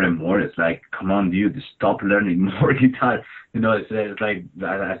crazy more and more. It's like, come on, dude, stop learning more guitar. You know, it's like,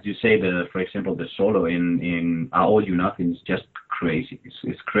 as you say, for example, the solo in I Owe You Nothing is just crazy.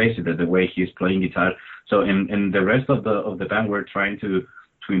 It's crazy that the way he's playing guitar. So in the rest of the band, we're trying to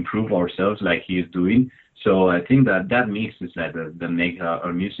improve ourselves like he is doing. So I think that mix is like that make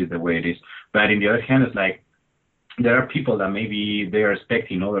our music the way it is. But in the other hand, it's like there are people that maybe they are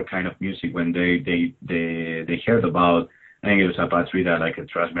expecting other kind of music when they heard about Angelus Apatrida, like a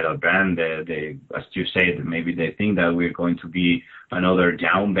thrash metal band. They, as you said, maybe they think that we're going to be another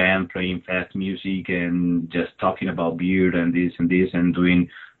down band playing fast music and just talking about beer and this and doing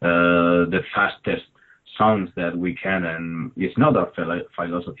the fastest songs that we can. And it's not our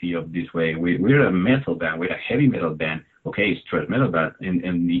philosophy of this way. We're a metal band. We're a heavy metal band. Okay, it's thrash metal, but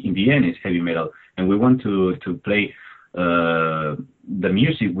in the end, it's heavy metal, and we want to play the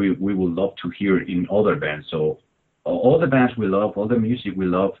music we would love to hear in other bands. So all the bands we love, all the music we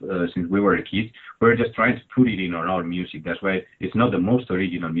love since we were kids, we're just trying to put it in our music. That's why it's not the most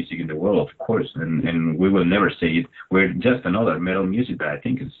original music in the world, of course, and we will never say it. We're just another metal music that I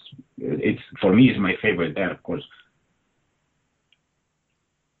think it's for me, it's my favorite band, of course.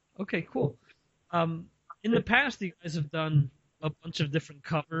 Okay, cool. In the past, you guys have done a bunch of different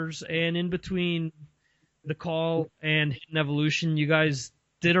covers, and in between The Call and Hidden Evolution, you guys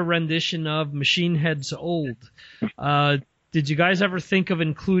did a rendition of Machine Head's Old. Did you guys ever think of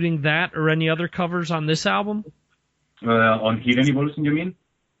including that or any other covers on this album? On Hidden Evolution, you mean?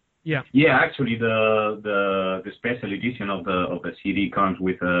 Yeah. Yeah, actually, the special edition of the CD comes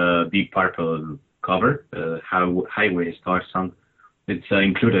with a Deep Purple cover, Highway Star song. It's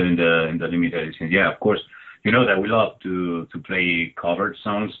included in the limited edition. Yeah, of course. You know that we love to play covered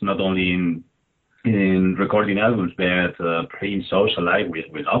songs, not only in recording albums, but playing shows alive. We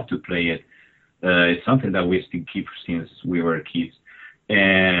love to play it. It's something that we still keep since we were kids.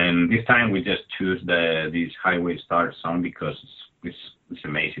 And this time we just choose this Highway Star song because it's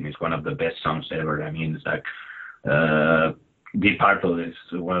amazing. It's one of the best songs ever. I mean, it's like Deep Purple is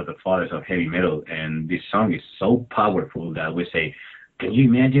one of the fathers of heavy metal, and this song is so powerful that we say, can you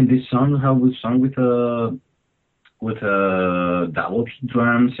imagine this song? How we sung with double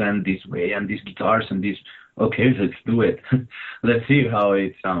drums and this way and these guitars and this. Okay, let's do it. Let's see how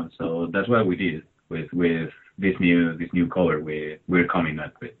it sounds. So that's what we did with this new cover. We're coming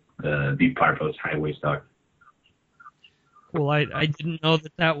up with Deep Purple's Highway Star. Well, I didn't know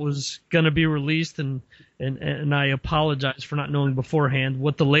that was going to be released, and I apologize for not knowing beforehand.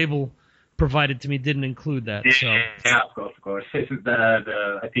 What the label provided to me didn't include that. So. Yeah, of course. This is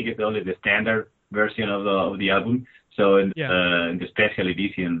I think it's only the standard version of the album. So in the special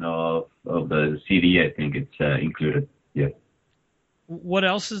edition of the CD, I think it's included. Yeah. What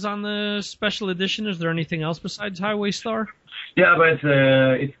else is on the special edition? Is there anything else besides Highway Star? Yeah, but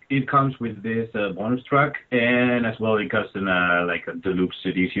it comes with this bonus track, and as well it comes in like a deluxe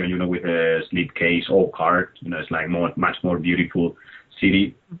edition, with a slipcase or card. It's like much more beautiful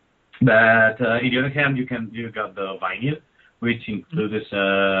CD. But on the other hand, you got the vinyl, which includes as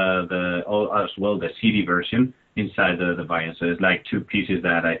well the CD version inside the vinyl. So it's like two pieces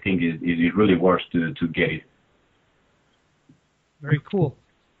that I think is really worth to get it. Very cool.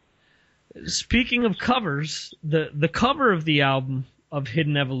 Speaking of covers, the cover of the album of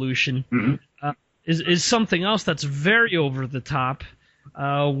Hidden Evolution is something else that's very over the top,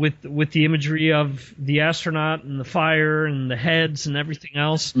 with the imagery of the astronaut and the fire and the heads and everything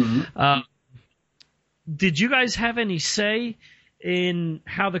else. Did you guys have any say in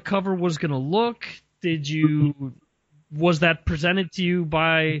how the cover was going to look? Was that presented to you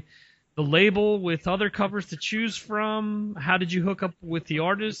by the label with other covers to choose from? How did you hook up with the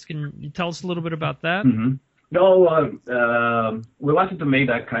artist? Can you tell us a little bit about that? No, we wanted to make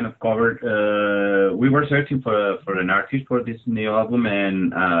that kind of cover. We were searching for an artist for this new album,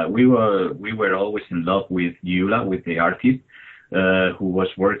 and we were always in love with Yula, with the artist, who was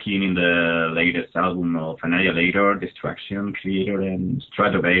working in the latest album of Annihilator, Destruction, Creator, and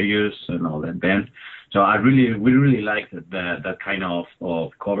Stratovarius, and all that band. So we really liked that kind of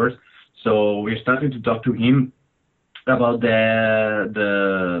covers. So we started to talk to him about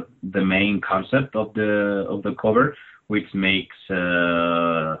the main concept of the cover, which makes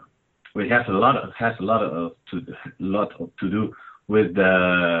which has a lot to do with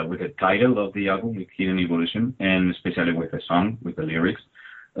the title of the album, with Hidden Evolution, and especially with the song, with the lyrics.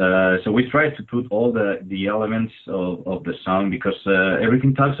 So we tried to put all the elements of the song, because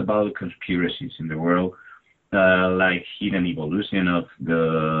everything talks about conspiracies in the world, like hidden evolution of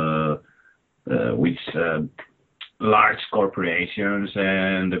which large corporations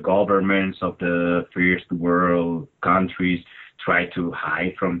and the governments of the first world countries try to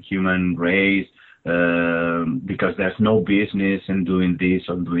hide from human race, because there's no business in doing this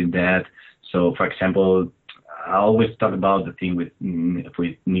or doing that. So, for example, I always talk about the thing with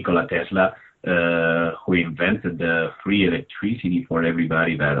Nikola Tesla, who invented the free electricity for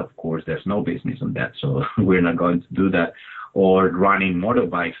everybody, but of course there's no business on that, so we're not going to do that. Or running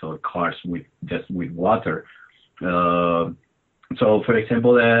motorbikes or cars with water. So, for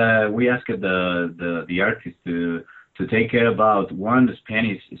example, we asked the artist to take care about one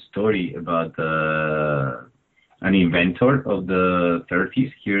Spanish story about an inventor of the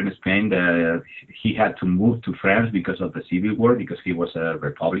 30s here in Spain, that he had to move to France because of the Civil War, because he was a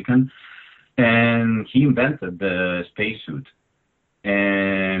Republican, and he invented the spacesuit.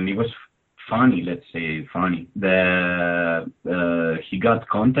 And it was funny, he got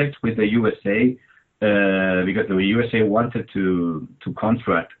contact with the USA, because the USA wanted to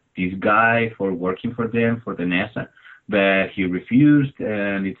contract this guy for working for them, for the NASA, but he refused,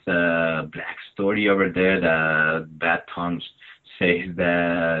 and it's a black story over there that bad tongues says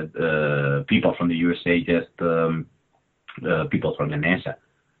that people from the USA, just people from the NASA,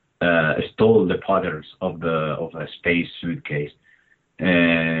 stole the patterns of a space suitcase.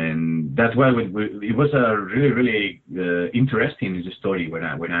 And that's why it was a really interesting story when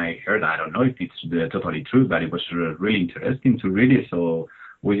I heard. I don't know if it's totally true, but it was really interesting to read it. So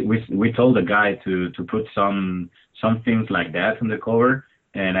we told the guy to put some things like that on the cover,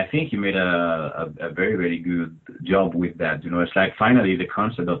 and I think he made a very good job with that. It's like finally the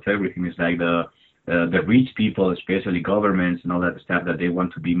concept of everything is like the rich people, especially governments and all that stuff, that they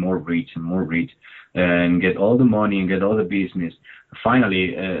want to be more rich and get all the money and get all the business.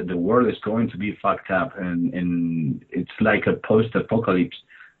 Finally, the world is going to be fucked up, and it's like a post-apocalypse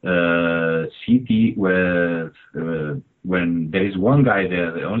city where when there is one guy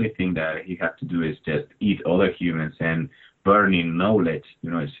there, the only thing that he has to do is just eat other humans and burning knowledge.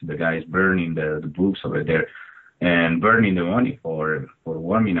 It's the guys burning the books over there and burning the money for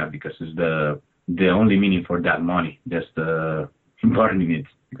warming up, because it's the only meaning for that money, just burning it,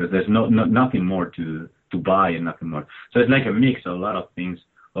 because there's nothing more to buy and nothing more. So it's like a mix of a lot of things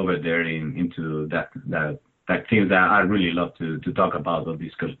over there into that things that I really love to talk about, all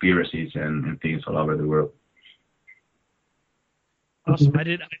these conspiracies and things all over the world. Awesome. I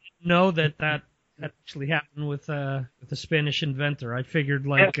didn't know that actually happened with a Spanish inventor. I figured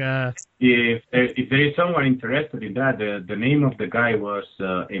if there is someone interested in that, the name of the guy was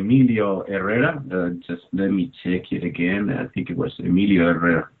Emilio Herrera. Just let me check it again. I think it was Emilio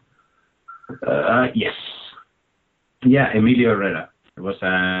Herrera. Yes. Yeah, Emilio Herrera. It was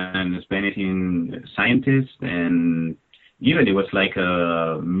a Spanish scientist, and even it was like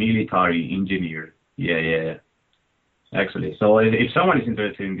a military engineer. Yeah. Actually, so if someone is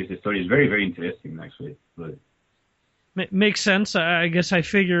interested in this story, it's very, very interesting, actually. But makes sense. I guess I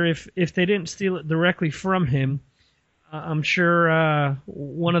figure if they didn't steal it directly from him, I'm sure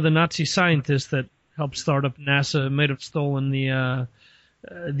one of the Nazi scientists that helped start up NASA might have stolen the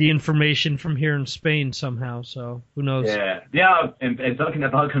information from here in Spain somehow. So who knows? Yeah. And talking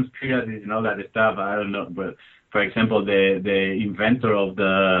about conspiracies and all that stuff, I don't know, but. For example, the inventor of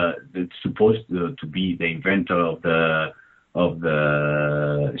it's supposed to be the inventor of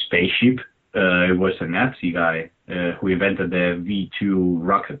the spaceship. It was a Nazi guy who invented the V2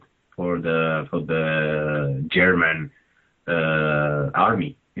 rocket for the German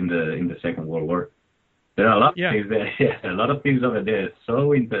army in the Second World War. There are a lot of things there. Yeah, a lot of things over there.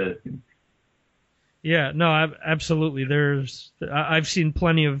 So interesting. Yeah, no, absolutely. I've seen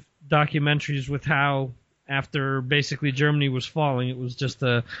plenty of documentaries with how, after basically Germany was falling, it was just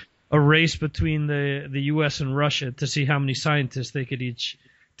a race between the U.S. and Russia to see how many scientists they could each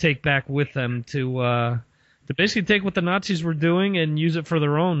take back with them to basically take what the Nazis were doing and use it for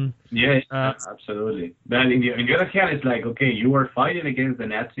their own. Yeah, absolutely. But in the other hand, it's like, okay, you were fighting against the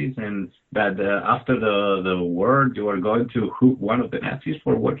Nazis, but after the war, you are going to hook one of the Nazis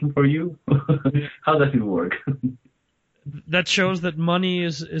for working for you? How does it work? That shows that money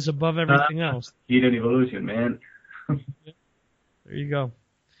is above everything else. Hidden evolution, man. There you go.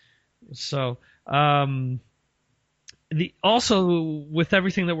 So, also with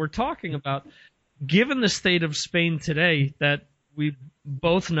everything that we're talking about, given the state of Spain today that we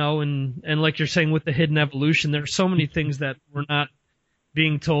both know, and like you're saying with the hidden evolution, there's so many things that we're not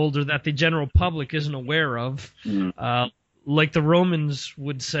being told or that the general public isn't aware of. Like the Romans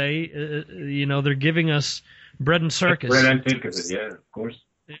would say, they're giving us bread and circus. Bread and circus, yeah, of course.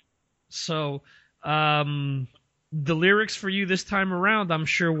 So, the lyrics for you this time around, I'm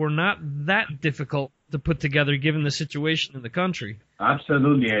sure, were not that difficult to put together given the situation in the country.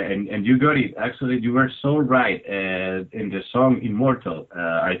 Absolutely, and you got it. Actually, you were so right. In the song Immortal,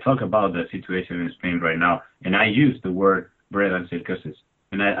 I talk about the situation in Spain right now, and I use the word bread and circuses.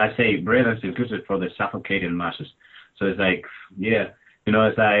 And I say bread and circuses for the suffocated masses. So it's like, yeah,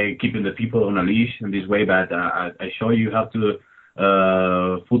 it's like keeping the people on a leash in this way, but I show you how to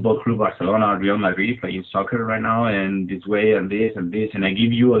Football Club Barcelona, Real Madrid playing soccer right now, and this way and this and this, and I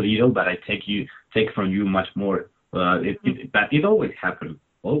give you a little, but I take from you much more. But it always happens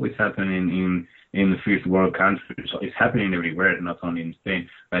in the first world countries. So it's happening everywhere, not only in Spain.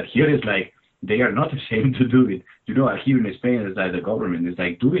 But here it's like they are not ashamed to do it. Here in Spain, it's like the government is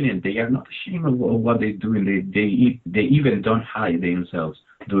like doing it. They are not ashamed of what they're doing. They even don't hide themselves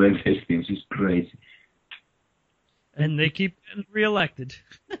doing these things. It's crazy. And they keep getting reelected.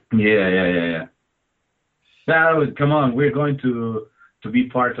 Yeah. Now, come on, we're going to to be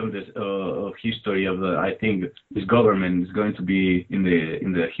part of this of history of the. I think this government is going to be in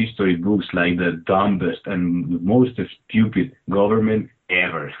the history books like the dumbest and most stupid government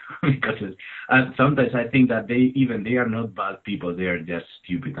ever. Because sometimes I think that they are not bad people. They are just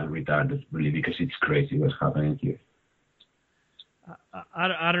stupid and retarded, really, because it's crazy what's happening here.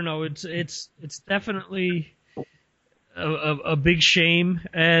 I don't know. It's definitely a big shame,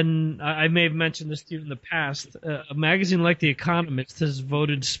 and I may have mentioned this to you in the past. A magazine like The Economist has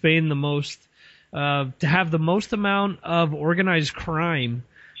voted Spain the most to have the most amount of organized crime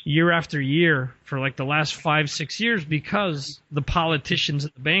year after year for like the last 5-6 years, because the politicians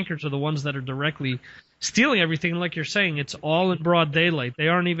and the bankers are the ones that are directly stealing everything. Like you're saying, it's all in broad daylight. They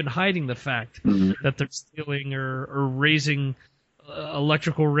aren't even hiding the fact that they're stealing or raising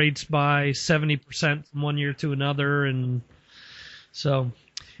electrical rates by 70% from one year to another. And so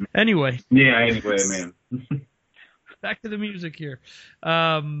anyway, man. Back to the music here.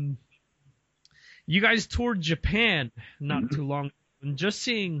 You guys toured Japan not too long ago, and just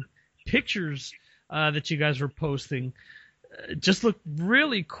seeing pictures that you guys were posting just looked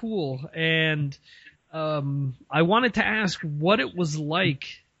really cool. And I wanted to ask what it was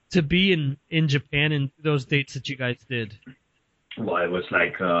like to be in Japan in those dates that you guys did. Well, it was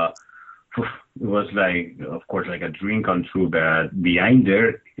like, of course, like a dream come true. But behind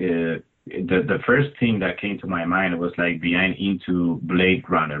there, the first thing that came to my mind was like behind into Blade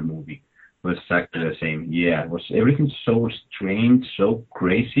Runner movie. It was exactly the same. Yeah, it was everything so strange, so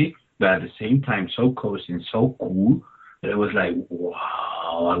crazy, but at the same time so cozy and so cool that it was like,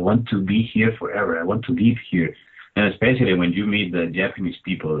 wow, I want to be here forever. I want to live here. And especially when you meet the Japanese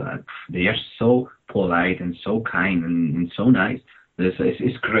people, they are so polite and so kind and so nice.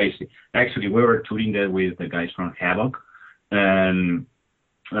 It's crazy. Actually, we were touring there with the guys from Havoc, and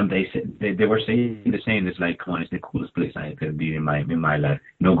they said they were saying the same. It's like, come on, it's the coolest place I ever been in my life.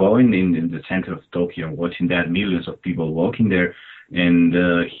 You know, going in the center of Tokyo and watching that millions of people walking there, and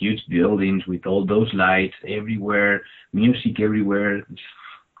huge buildings with all those lights everywhere, music everywhere. It's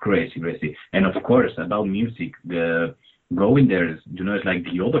crazy. And of course, about music, going there is, it's like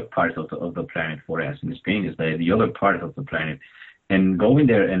the other part of the planet for us. In Spain, it's like the other part of the planet. And going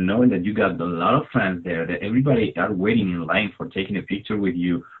there and knowing that you got a lot of fans there, that everybody are waiting in line for taking a picture with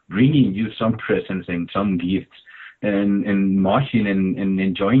you, bringing you some presents and some gifts, and moshing and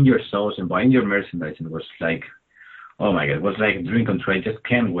enjoying yourselves and buying your merchandise. And it was like, oh my God, it was like a dream come true. I just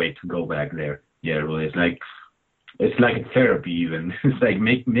can't wait to go back there. Yeah, really, it's like a therapy even. It's like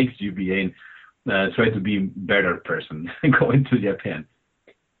makes you be try to be a better person going to Japan.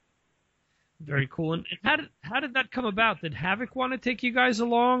 Very cool. And how did that come about? Did Havoc want to take you guys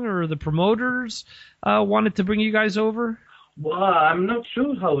along, or the promoters wanted to bring you guys over? Well, I'm not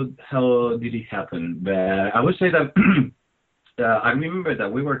sure how did it happen, but I would say that I remember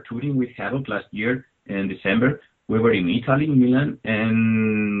that we were touring with Havoc last year in December. We were in Italy, in Milan,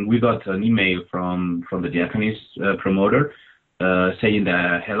 and we got an email from the Japanese promoter saying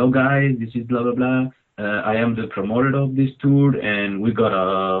that, hello guys, this is blah blah blah. I am the promoter of this tour, and we got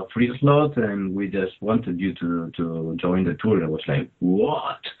a free slot, and we just wanted you to join the tour. I was like,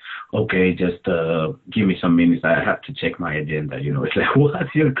 what? Okay, just give me some minutes. I have to check my agenda. It's like, what?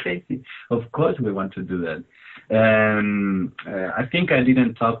 You're crazy. Of course we want to do that. I think I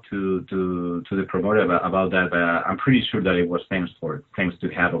didn't talk to the promoter about that, but I'm pretty sure that it was thanks to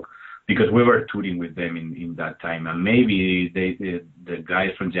Havoc, because we were touring with them in that time, and maybe the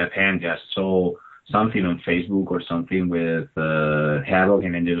guys from Japan just saw something on Facebook or something with Havoc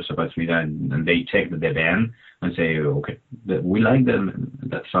and Angelus Apatrida, and they checked the band and say, okay, we like them.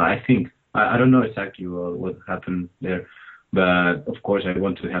 That's why I think, I don't know exactly what happened there, but of course I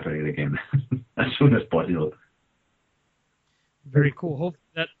want to happen it again as soon as possible. Very cool. Hope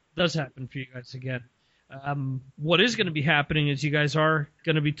that does happen for you guys again. What is going to be happening is you guys are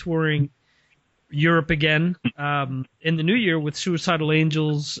going to be touring Europe again in the new year with Suicidal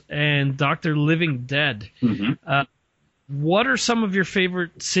Angels and Dr. Living Dead. Mm-hmm. What are some of your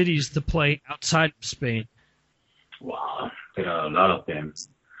favorite cities to play outside of Spain? Wow, there are a lot of them.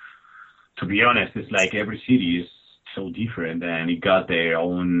 To be honest, it's like every city is so different, and it got their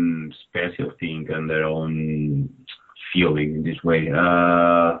own special thing and their own feeling in this way.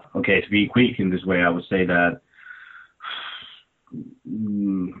 Okay, to be quick in this way, I would say that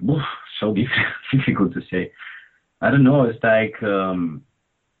so difficult to say. I don't know. It's like going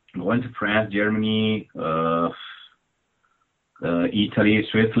to France, Germany, Italy,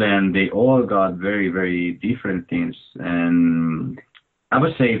 Switzerland. They all got very, very different things. And I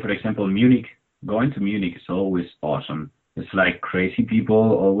would say, for example, Munich. Going to Munich is always awesome. It's like crazy people,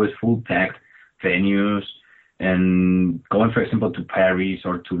 always full packed venues, and going, for example, to Paris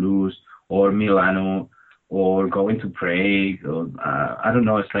or Toulouse or Milano or going to Prague. Or, I don't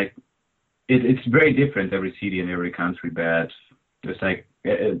know. It's like it's very different every city and every country, but it's like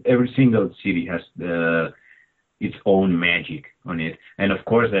every single city has its own magic on it. And of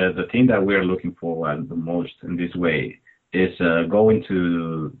course, the thing that we're looking for the most in this way is going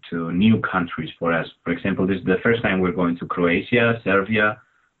to new countries for us. For example, this is the first time we're going to Croatia, Serbia,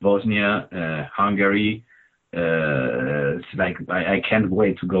 Bosnia, Hungary. It's like I can't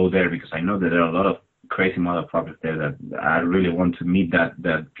wait to go there because I know that there are a lot of crazy motherfuckers there that I really want to meet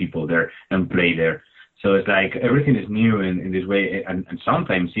that people there and play there. So it's like everything is new in this way, and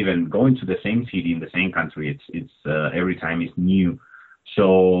sometimes even going to the same city in the same country, it's every time it's new.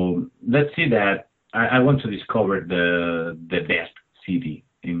 So let's see that I want to discover the best city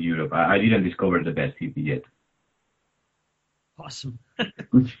in Europe. I didn't discover the best city yet. Awesome.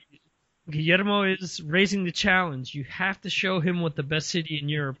 Guillermo is raising the challenge. You have to show him what the best city in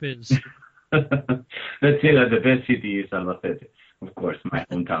Europe is. Let's say that the best city is Albacete, of course, my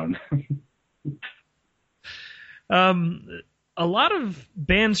hometown. A lot of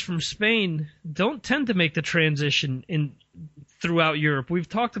bands from Spain don't tend to make the transition throughout Europe. We've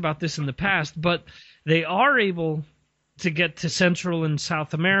talked about this in the past, but they are able to get to Central and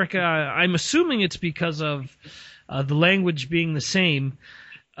South America. I'm assuming it's because of the language being the same.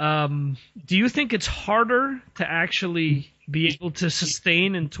 Do you think it's harder to actually be able to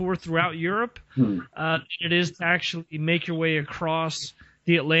sustain and tour throughout Europe than it is to actually make your way across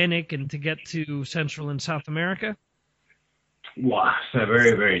the Atlantic and to get to Central and South America? Wow, it's a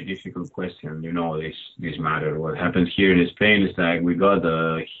very, very difficult question. You know, this matter. What happens here in Spain is like we got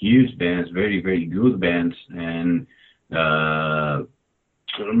huge bands, very, very good bands, and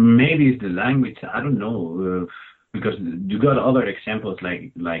maybe it's the language. I don't know. Because you got other examples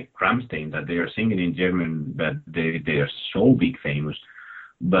like Rammstein that they are singing in German, but they are so big famous.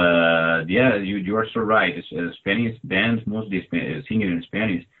 But yeah, you are so right. Spanish bands mostly singing in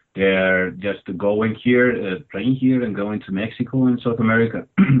Spanish. They're just going here, playing here, and going to Mexico and South America.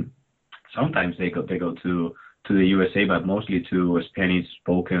 Sometimes they go to the USA, but mostly to Spanish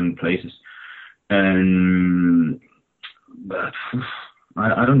spoken places. And but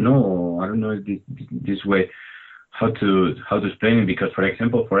I don't know this way. How to explain it, because for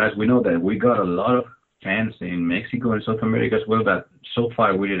example for us we know that we got a lot of fans in Mexico and South America as well, but so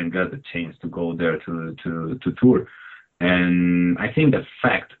far we didn't get the chance to go there to tour. And I think the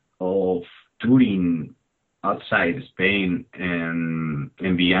fact of touring outside Spain and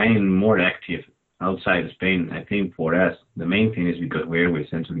being more active outside Spain, I think for us the main thing is because we're with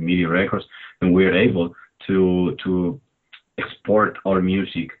Century Media Records and we're able to export our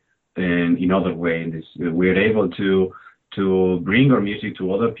music. And in other ways, we're able to bring our music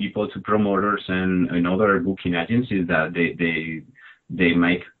to other people, to promoters and other booking agencies that they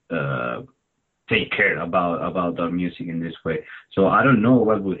might take care about our music in this way. So I don't know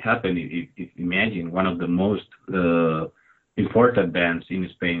what would happen if imagine one of the most important bands in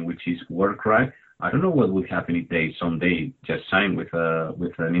Spain, which is Warcry. I don't know what would happen if they someday just sign with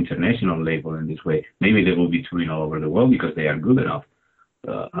an international label in this way. Maybe they will be touring all over the world because they are good enough.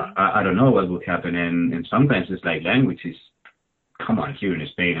 I don't know what would happen, and sometimes it's like languages. Come on, here in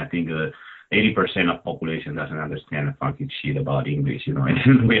Spain, I think 80% of population doesn't understand a fucking shit about English, you know.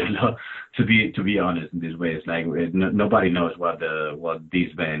 And we are to be honest in this way. It's like nobody knows what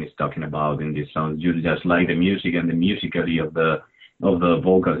this band is talking about in this song. You just like the music and the musicality of the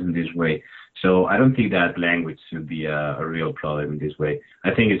vocals in this way. So I don't think that language should be a real problem in this way.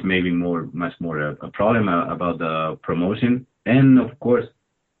 I think it's maybe much more a problem about the promotion. And of course,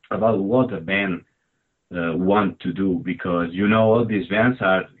 about what the band want to do, because you know all these bands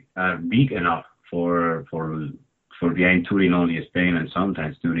are big enough for being touring only Spain and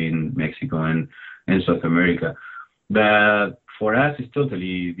sometimes touring Mexico and South America. But for us, it's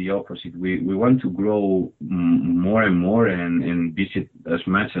totally the opposite. We want to grow more and more and visit as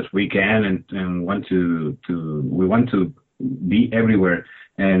much as we can, and we want to be everywhere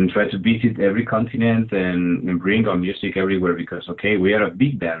and try to visit every continent and bring our music everywhere, because okay, we are a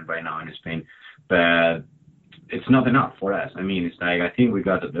big band right now in Spain, but it's not enough for us. I mean, it's like I think we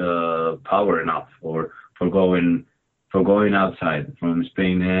got the power enough for going outside from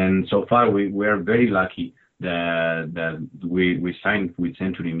Spain, and so far we are very lucky that we signed with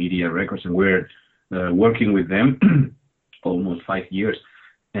Century Media Records, and we're working with them almost 5 years,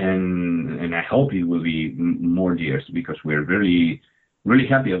 and I hope it will be more years, because we're really really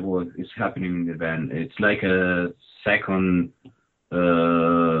happy of what is happening in the band. It's like a second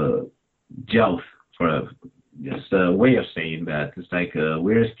job just a way of saying that. It's like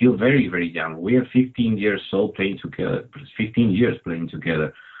we're still very, very young. We are 15 years old playing together, 15 years playing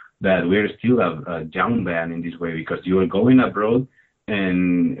together. That we're still a young band in this way because you are going abroad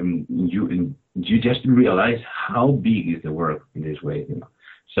and you just realize how big is the world in this way.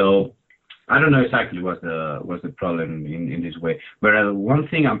 So I don't know exactly what's the problem in this way. But one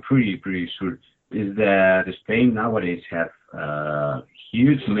thing I'm pretty sure is that Spain nowadays have a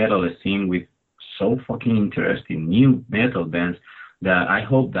huge metal scene with so fucking interesting new metal bands that I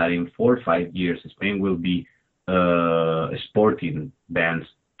hope that in 4 or 5 years Spain will be exporting bands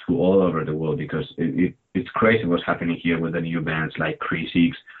to all over the world because it's crazy what's happening here with the new bands like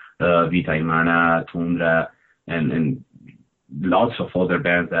Crisix, Vita Imana, Tundra, and lots of other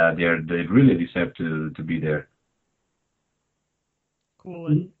bands that they really deserve to be there. Cool.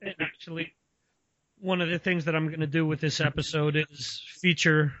 And actually, one of the things that I'm going to do with this episode is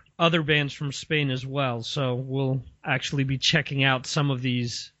feature other bands from Spain as well. So we'll actually be checking out some of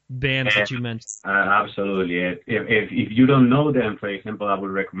these bands that you mentioned. Absolutely. If you don't know them, for example, I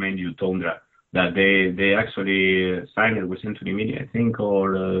would recommend you Tundra. That they actually signed it with Century Media, I think,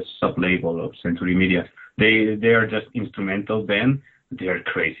 or a sub-label of Century Media. They are just instrumental band. They are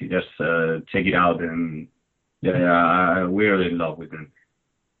crazy. Just check it out, and we're in love with them.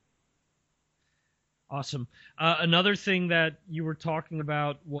 Awesome. Another thing that you were talking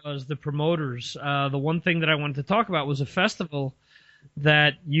about was the promoters. The one thing that I wanted to talk about was a festival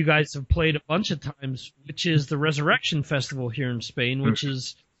that you guys have played a bunch of times, which is the Resurrection Festival here in Spain, which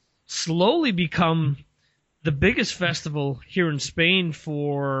is slowly become the biggest festival here in Spain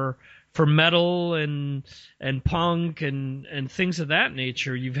for metal and punk and things of that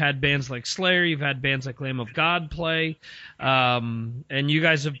nature. You've had bands like Slayer, you've had bands like Lamb of God play, and you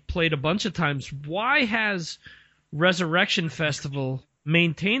guys have played a bunch of times. Why has Resurrection Festival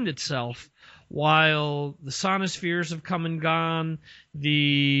maintained itself while the Sonospheres have come and gone,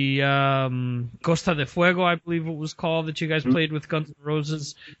 the Costa de Fuego, I believe it was called, that you guys played with Guns N'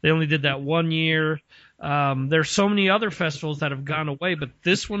 Roses, they only did that 1 year. There's so many other festivals that have gone away, but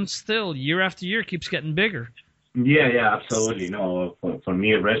this one still, year after year, keeps getting bigger. Yeah, absolutely. No, for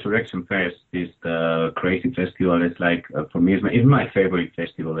me, Resurrection Fest is the crazy festival. It's like, for me, it's my favorite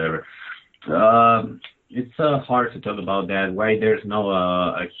festival ever. It's hard to talk about that, why there's no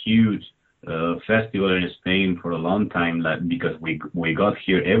a huge festival in Spain for a long time, like, because we got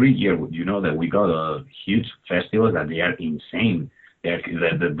here every year. You know that we got a huge festival that they are insane.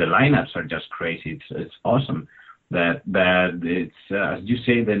 The lineups are just crazy. It's awesome. That it's as you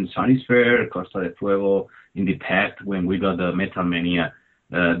say, then Sonosphere, Costa de Fuego. In the past, when we got the Metal Mania,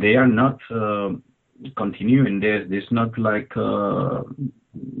 they are not continuing. There's not like a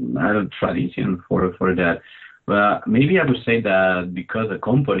tradition for that. But maybe I would say that because the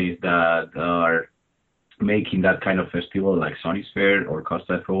companies that are making that kind of festival, like Sonosphere or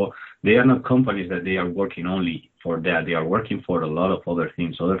Costa de Fuego, they are not companies that they are working only for that. They are working for a lot of other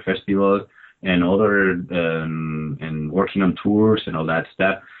things, other festivals and other and working on tours and all that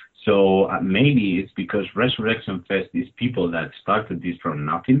stuff. So maybe it's because Resurrection Fest is people that started this from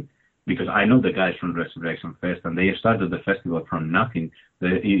nothing. Because I know the guys from Resurrection Fest, and they started the festival from nothing.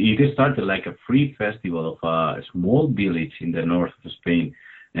 It started like a free festival of a small village in the north of Spain,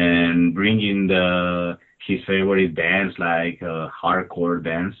 and bringing his favorite bands like hardcore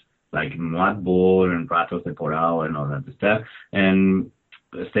bands like Madball and Ratos de Porao and all that stuff. And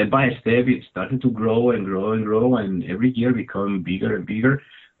step by step, it started to grow and grow and grow, and every year become bigger and bigger.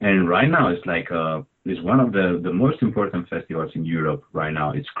 And right now, it's like it's one of the most important festivals in Europe right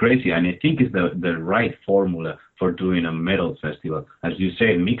now. It's crazy, and I think it's the right formula for doing a metal festival. As you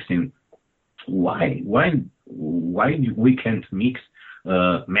say, mixing. Why we can't mix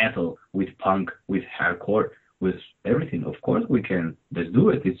metal with punk, with hardcore, with everything? Of course we can. Let's do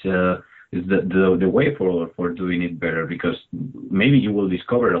it. It's the way for doing it better, because maybe you will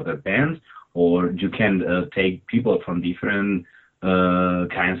discover other bands, or you can take people from different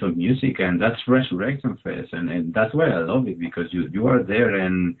kinds of music, and that's Resurrection Fest, and that's why I love it, because you are there,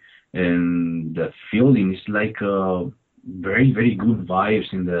 and the feeling is like very, very good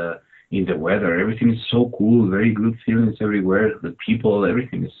vibes in the weather. Everything is so cool, very good feelings everywhere. The people,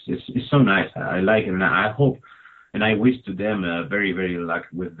 everything is so nice. I like it, and I hope and I wish to them very, very luck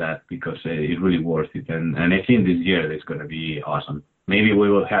with that, because it's really worth it. And I think this year it's going to be awesome. Maybe we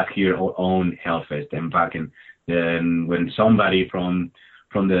will have here our own Hellfest, and back in. And when somebody from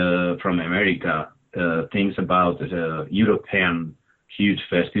America thinks about the European huge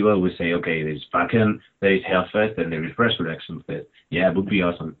festival, we say, okay, there's Wacken, there is Hellfest, and there is Resurrection Fest. Yeah, it would be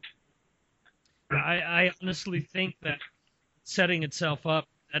awesome. I honestly think that setting itself up,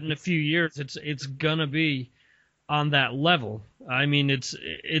 that in a few years it's gonna be on that level. I mean,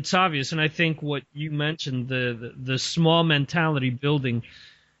 it's obvious, and I think what you mentioned, the small mentality building,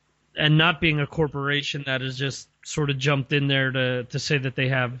 and not being a corporation that has just sort of jumped in there to say that they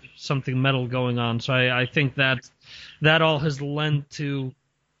have something metal going on. So I think that all has lent to,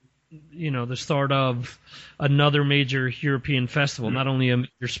 the start of another major European festival, not only a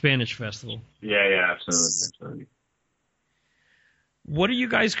major Spanish festival. Yeah, absolutely. What are you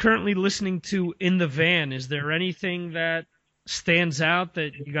guys currently listening to in the van? Is there anything that stands out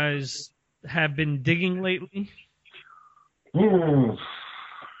that you guys have been digging lately?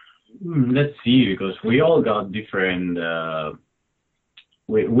 Let's see, because we all got different.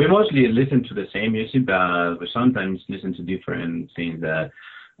 We mostly listen to the same music, but we sometimes listen to different things that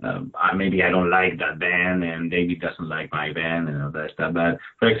maybe I don't like that band, and David doesn't like my band, and all that stuff. But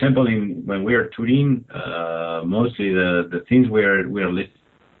for example, when we're touring, mostly the things we're listening,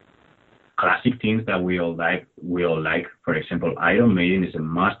 classic things that we all like. For example, Iron Maiden is a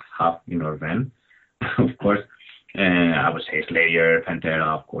must-have in our van, of course. And I would say Slayer, Pantera,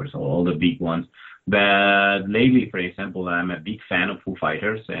 of course, all the big ones. But lately, for example, I'm a big fan of Foo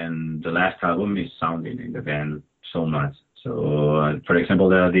Fighters, and the last album is sounding in the band so much. So, for example,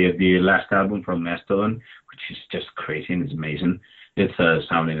 the last album from Mastodon, which is just crazy and it's amazing, it's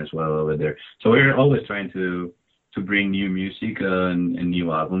sounding as well over there. So we're always trying to bring new music and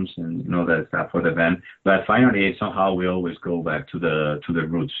new albums and all that stuff for the band. But finally, somehow we always go back to the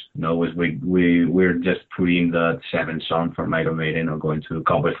roots. We're just putting the 7th song from Iron Maiden or going to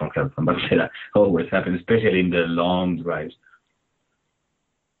Cowboys from Hell from Barcelona. Always happens, especially in the long drives.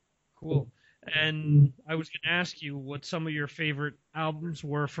 Cool. And I was going to ask you what some of your favorite albums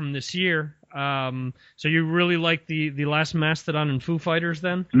were from this year. So you really like the last Mastodon and Foo Fighters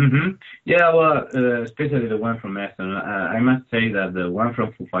then? Mm-hmm. Yeah, well, especially the one from Mastodon. I must say that the one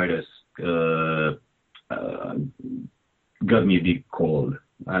from Foo Fighters got me a bit cold.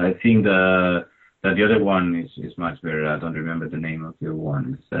 I think that the other one is much better. I don't remember the name of the other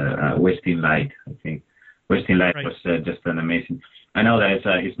one. It's Wasting Light, I think. Wasting Light was just an amazing. I know that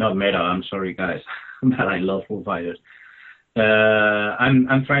it's not metal. I'm sorry, guys, but I love Foo Fighters.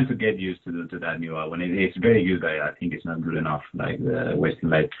 I'm trying to get used to that new album. It's very good, but I think it's not good enough. Like the Wasting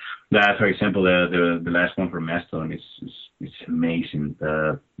Light. For example, the last one from Mastodon is amazing.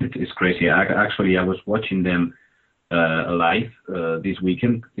 It's crazy. I was watching them live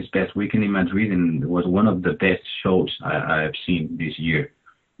this past weekend in Madrid, and it was one of the best shows I have seen this year.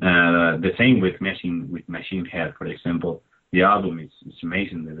 The same with Machine Head, for example. The album is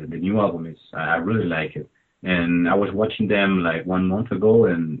amazing. The new album I really like it. And I was watching them like 1 month ago,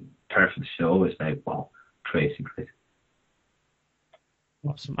 and perfect show. It's like, wow, crazy.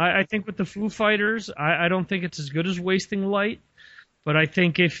 Awesome. I think with the Foo Fighters, I don't think it's as good as Wasting Light, but I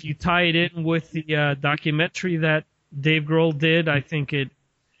think if you tie it in with the documentary that Dave Grohl did, I think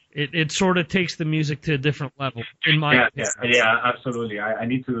it sort of takes the music to a different level, in my opinion. Yeah, absolutely. I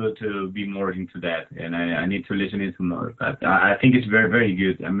need to be more into that, and I need to listen to more. But I think it's very, very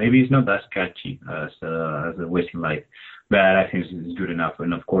good. And maybe it's not as catchy as a Wasting Light, but I think it's good enough.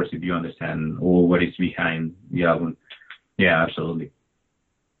 And of course, if you understand what is behind the album, yeah, absolutely.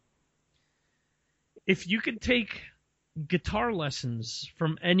 If you could take guitar lessons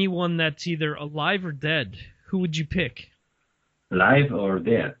from anyone that's either alive or dead, who would you pick? Live or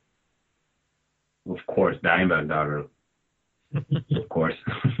dead? Of course, Dimebag Darrell. Of course.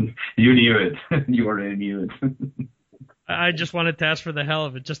 You knew it. You already knew it. I just wanted to ask for the hell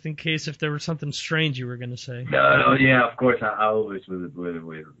of it, just in case if there was something strange you were going to say. No, yeah, of course. I always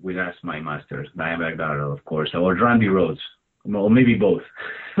would ask my masters, Dimebag Darrell, of course, or Randy Rhoads, or maybe both.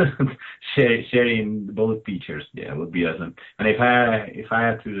 Sharing both features, yeah, would be awesome. And if I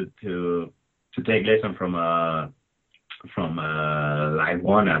had to take lesson from live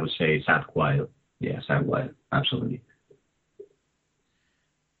one, I would say Zach Wild. Yeah, Zach Wild, absolutely.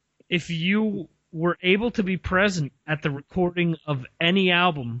 If you were able to be present at the recording of any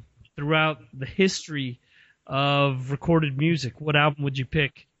album throughout the history of recorded music, what album would you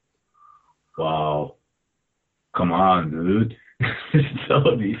pick? Wow. Come on, dude. It's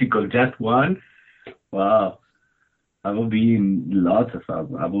so difficult. Just one? Wow. I will be in lots of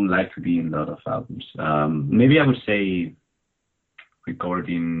albums. I would like to be in a lot of albums. Maybe I would say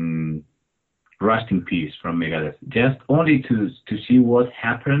recording Rust in Peace from Megadeth. Just only to see what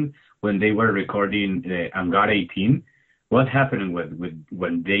happened when they were recording Hangar 18. What happened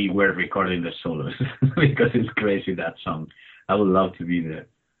when they were recording the solos? Because it's crazy, that song. I would love to be there.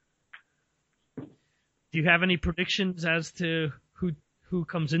 Do you have any predictions as to who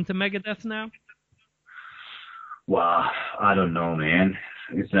comes into Megadeth now? Wow, I don't know, man.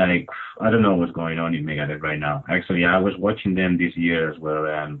 it's like, I don't know what's going on in Megadeth right now. Actually, I was watching them this year as well,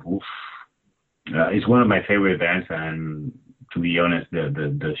 and it's one of my favorite bands, and to be honest,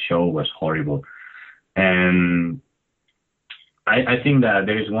 the show was horrible. And I think that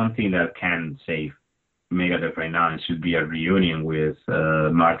there is one thing that can save Megadeth right now, and it should be a reunion with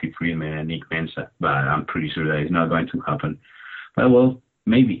Marty Friedman and Nick Menza, but I'm pretty sure that it's not going to happen. But well,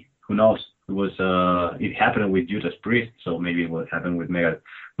 maybe, who knows? It happened with Judas Priest, so maybe it will happen with Megadeth.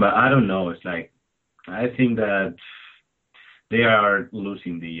 But I don't know. It's like, I think that they are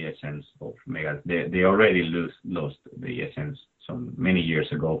losing the essence of Megadeth. They already lost the essence some many years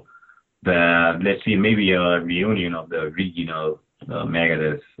ago. But let's see, maybe a reunion of the original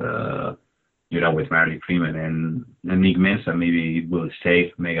Megadeth, with Marty Freeman and Nick Menza, maybe it will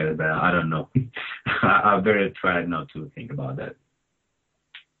save Megadeth. But I don't know. I better try not to think about that.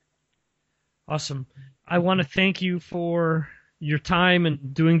 Awesome. I want to thank you for your time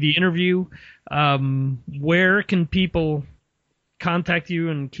and doing the interview. Where can people contact you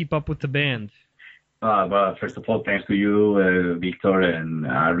and keep up with the band? Well, first of all, thanks to you, Victor, and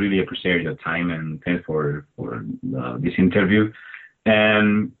I really appreciate your time, and thanks for this interview.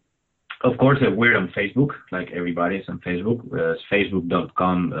 And of course, we're on Facebook, like everybody is on Facebook. It's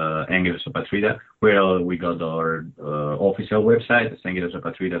facebook.com, Angelus Apatrida, where we got our official website, it's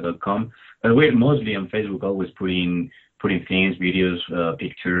angelusapatrida.com. But we're mostly on Facebook, always putting things, videos,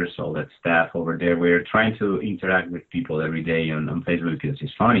 pictures, all that stuff over there. We're trying to interact with people every day on Facebook because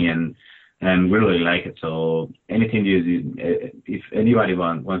it's funny, and we really like it. So anything if anybody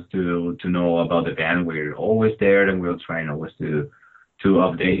wants to know about the band, we're always there, and we'll try always to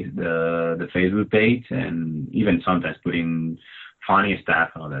update the Facebook page, and even sometimes put in funny stuff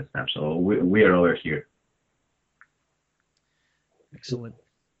and all that stuff. So we are over here. Excellent.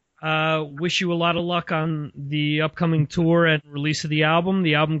 Wish you a lot of luck on the upcoming tour and release of the album.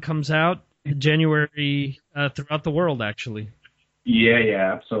 The album comes out in January throughout the world, actually.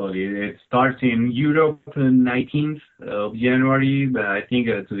 Yeah, absolutely. It starts in Europe on 19th of January, but I think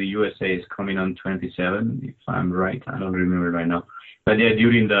to the USA is coming on 27th, if I'm right. I don't remember right now. But yeah,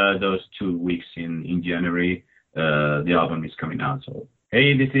 during those 2 weeks in January, the album is coming out. So,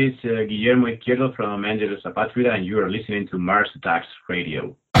 hey, this is Guillermo Izquierdo from Angelus Apatrida, and you are listening to Mars Attacks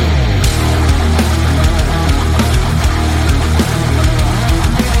Radio.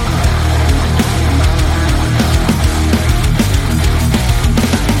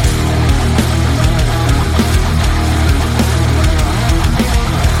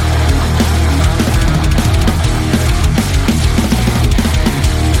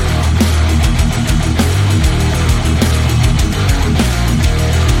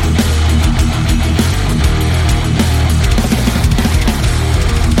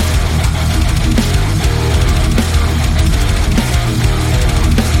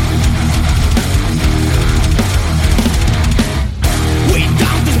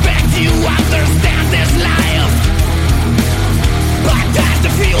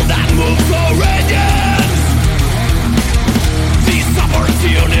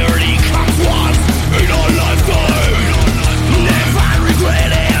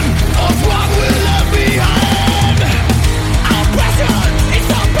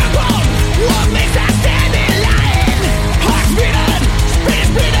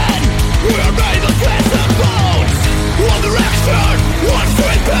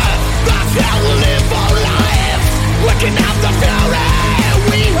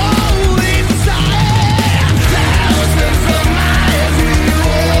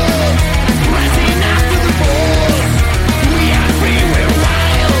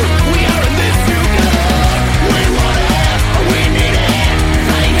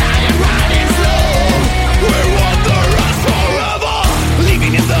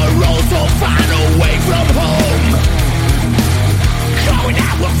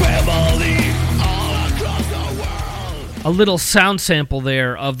 Little sound sample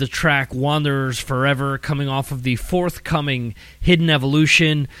there of the track Wanderers Forever, coming off of the forthcoming Hidden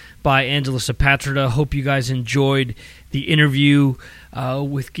Evolution by Angelus Apatrida. Hope you guys enjoyed the interview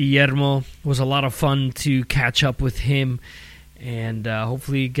with Guillermo. It was a lot of fun to catch up with him, and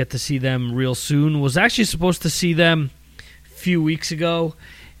hopefully get to see them real soon. Was actually supposed to see them a few weeks ago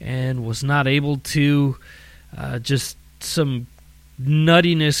and was not able to. Just some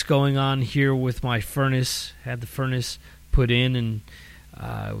nuttiness going on here with my furnace. Had the furnace put in, and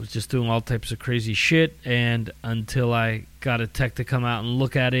I was just doing all types of crazy shit, and until I got a tech to come out and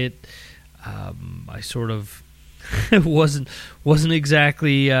look at it, I sort of wasn't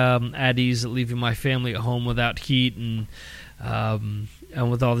exactly at ease at leaving my family at home without heat and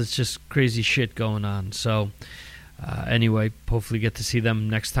with all this just crazy shit going on. So anyway, hopefully get to see them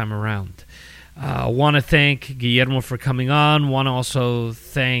next time around. I want to thank Guillermo for coming on. Want to also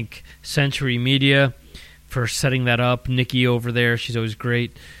thank Century Media for setting that up. Nikki over there, she's always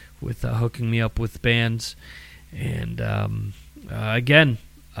great with hooking me up with bands. And again,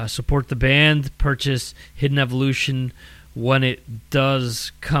 support the band. Purchase Hidden Evolution when it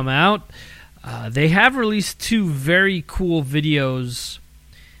does come out. They have released 2 very cool videos.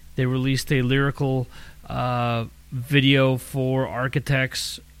 They released a lyrical video for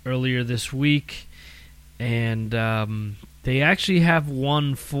Architects earlier this week, and they actually have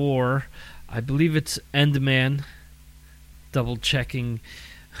one for, I believe it's Endman, double checking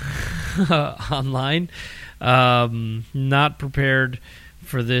online. Not prepared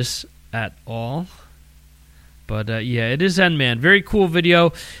for this at all, but yeah, it is Endman. Very cool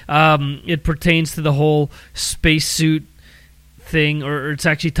video. It pertains to the whole spacesuit thing, or it's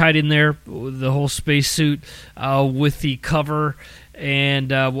actually tied in there, the whole spacesuit with the cover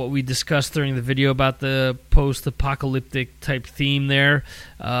and what we discussed during the video about the post-apocalyptic type theme there.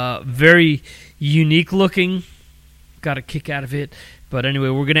 Very unique looking. Got a kick out of it. But anyway,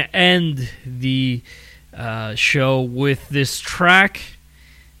 we're going to end the show with this track.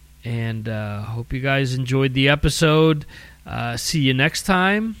 And hope you guys enjoyed the episode. See you next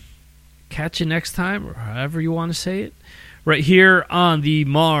time. Catch you next time, or however you want to say it. Right here on the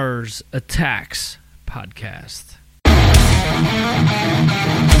Mars Attacks podcast.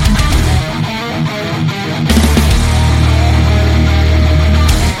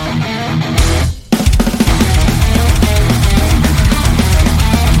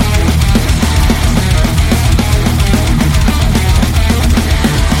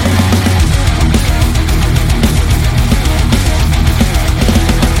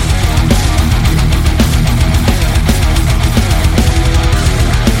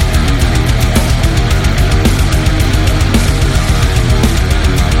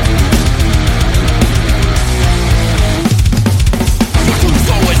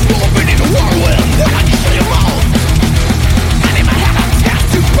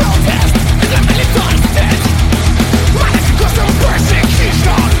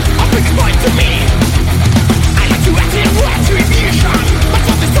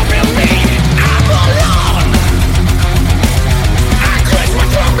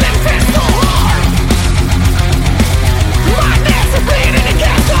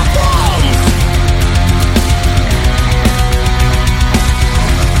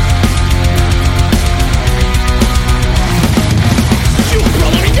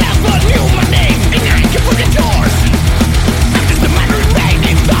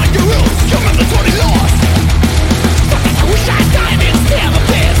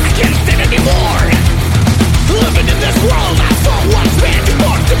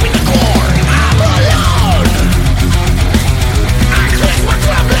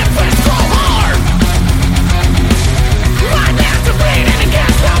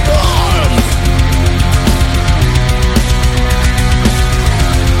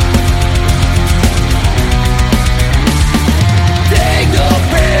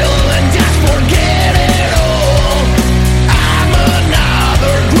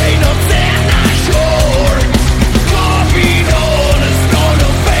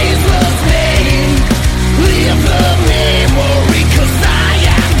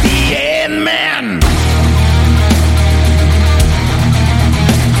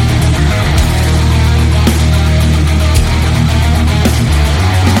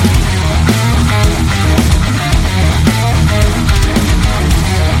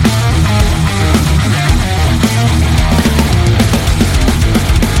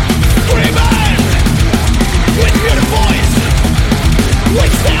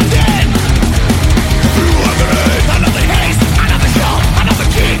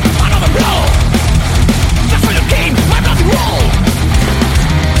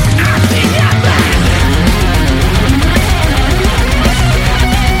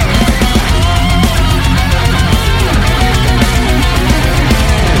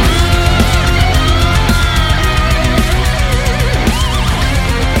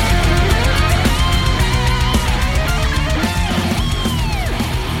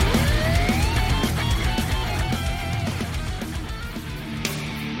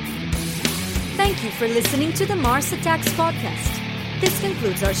 Thank you for listening to the Mars Attacks podcast. This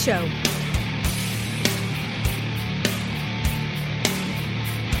concludes our show.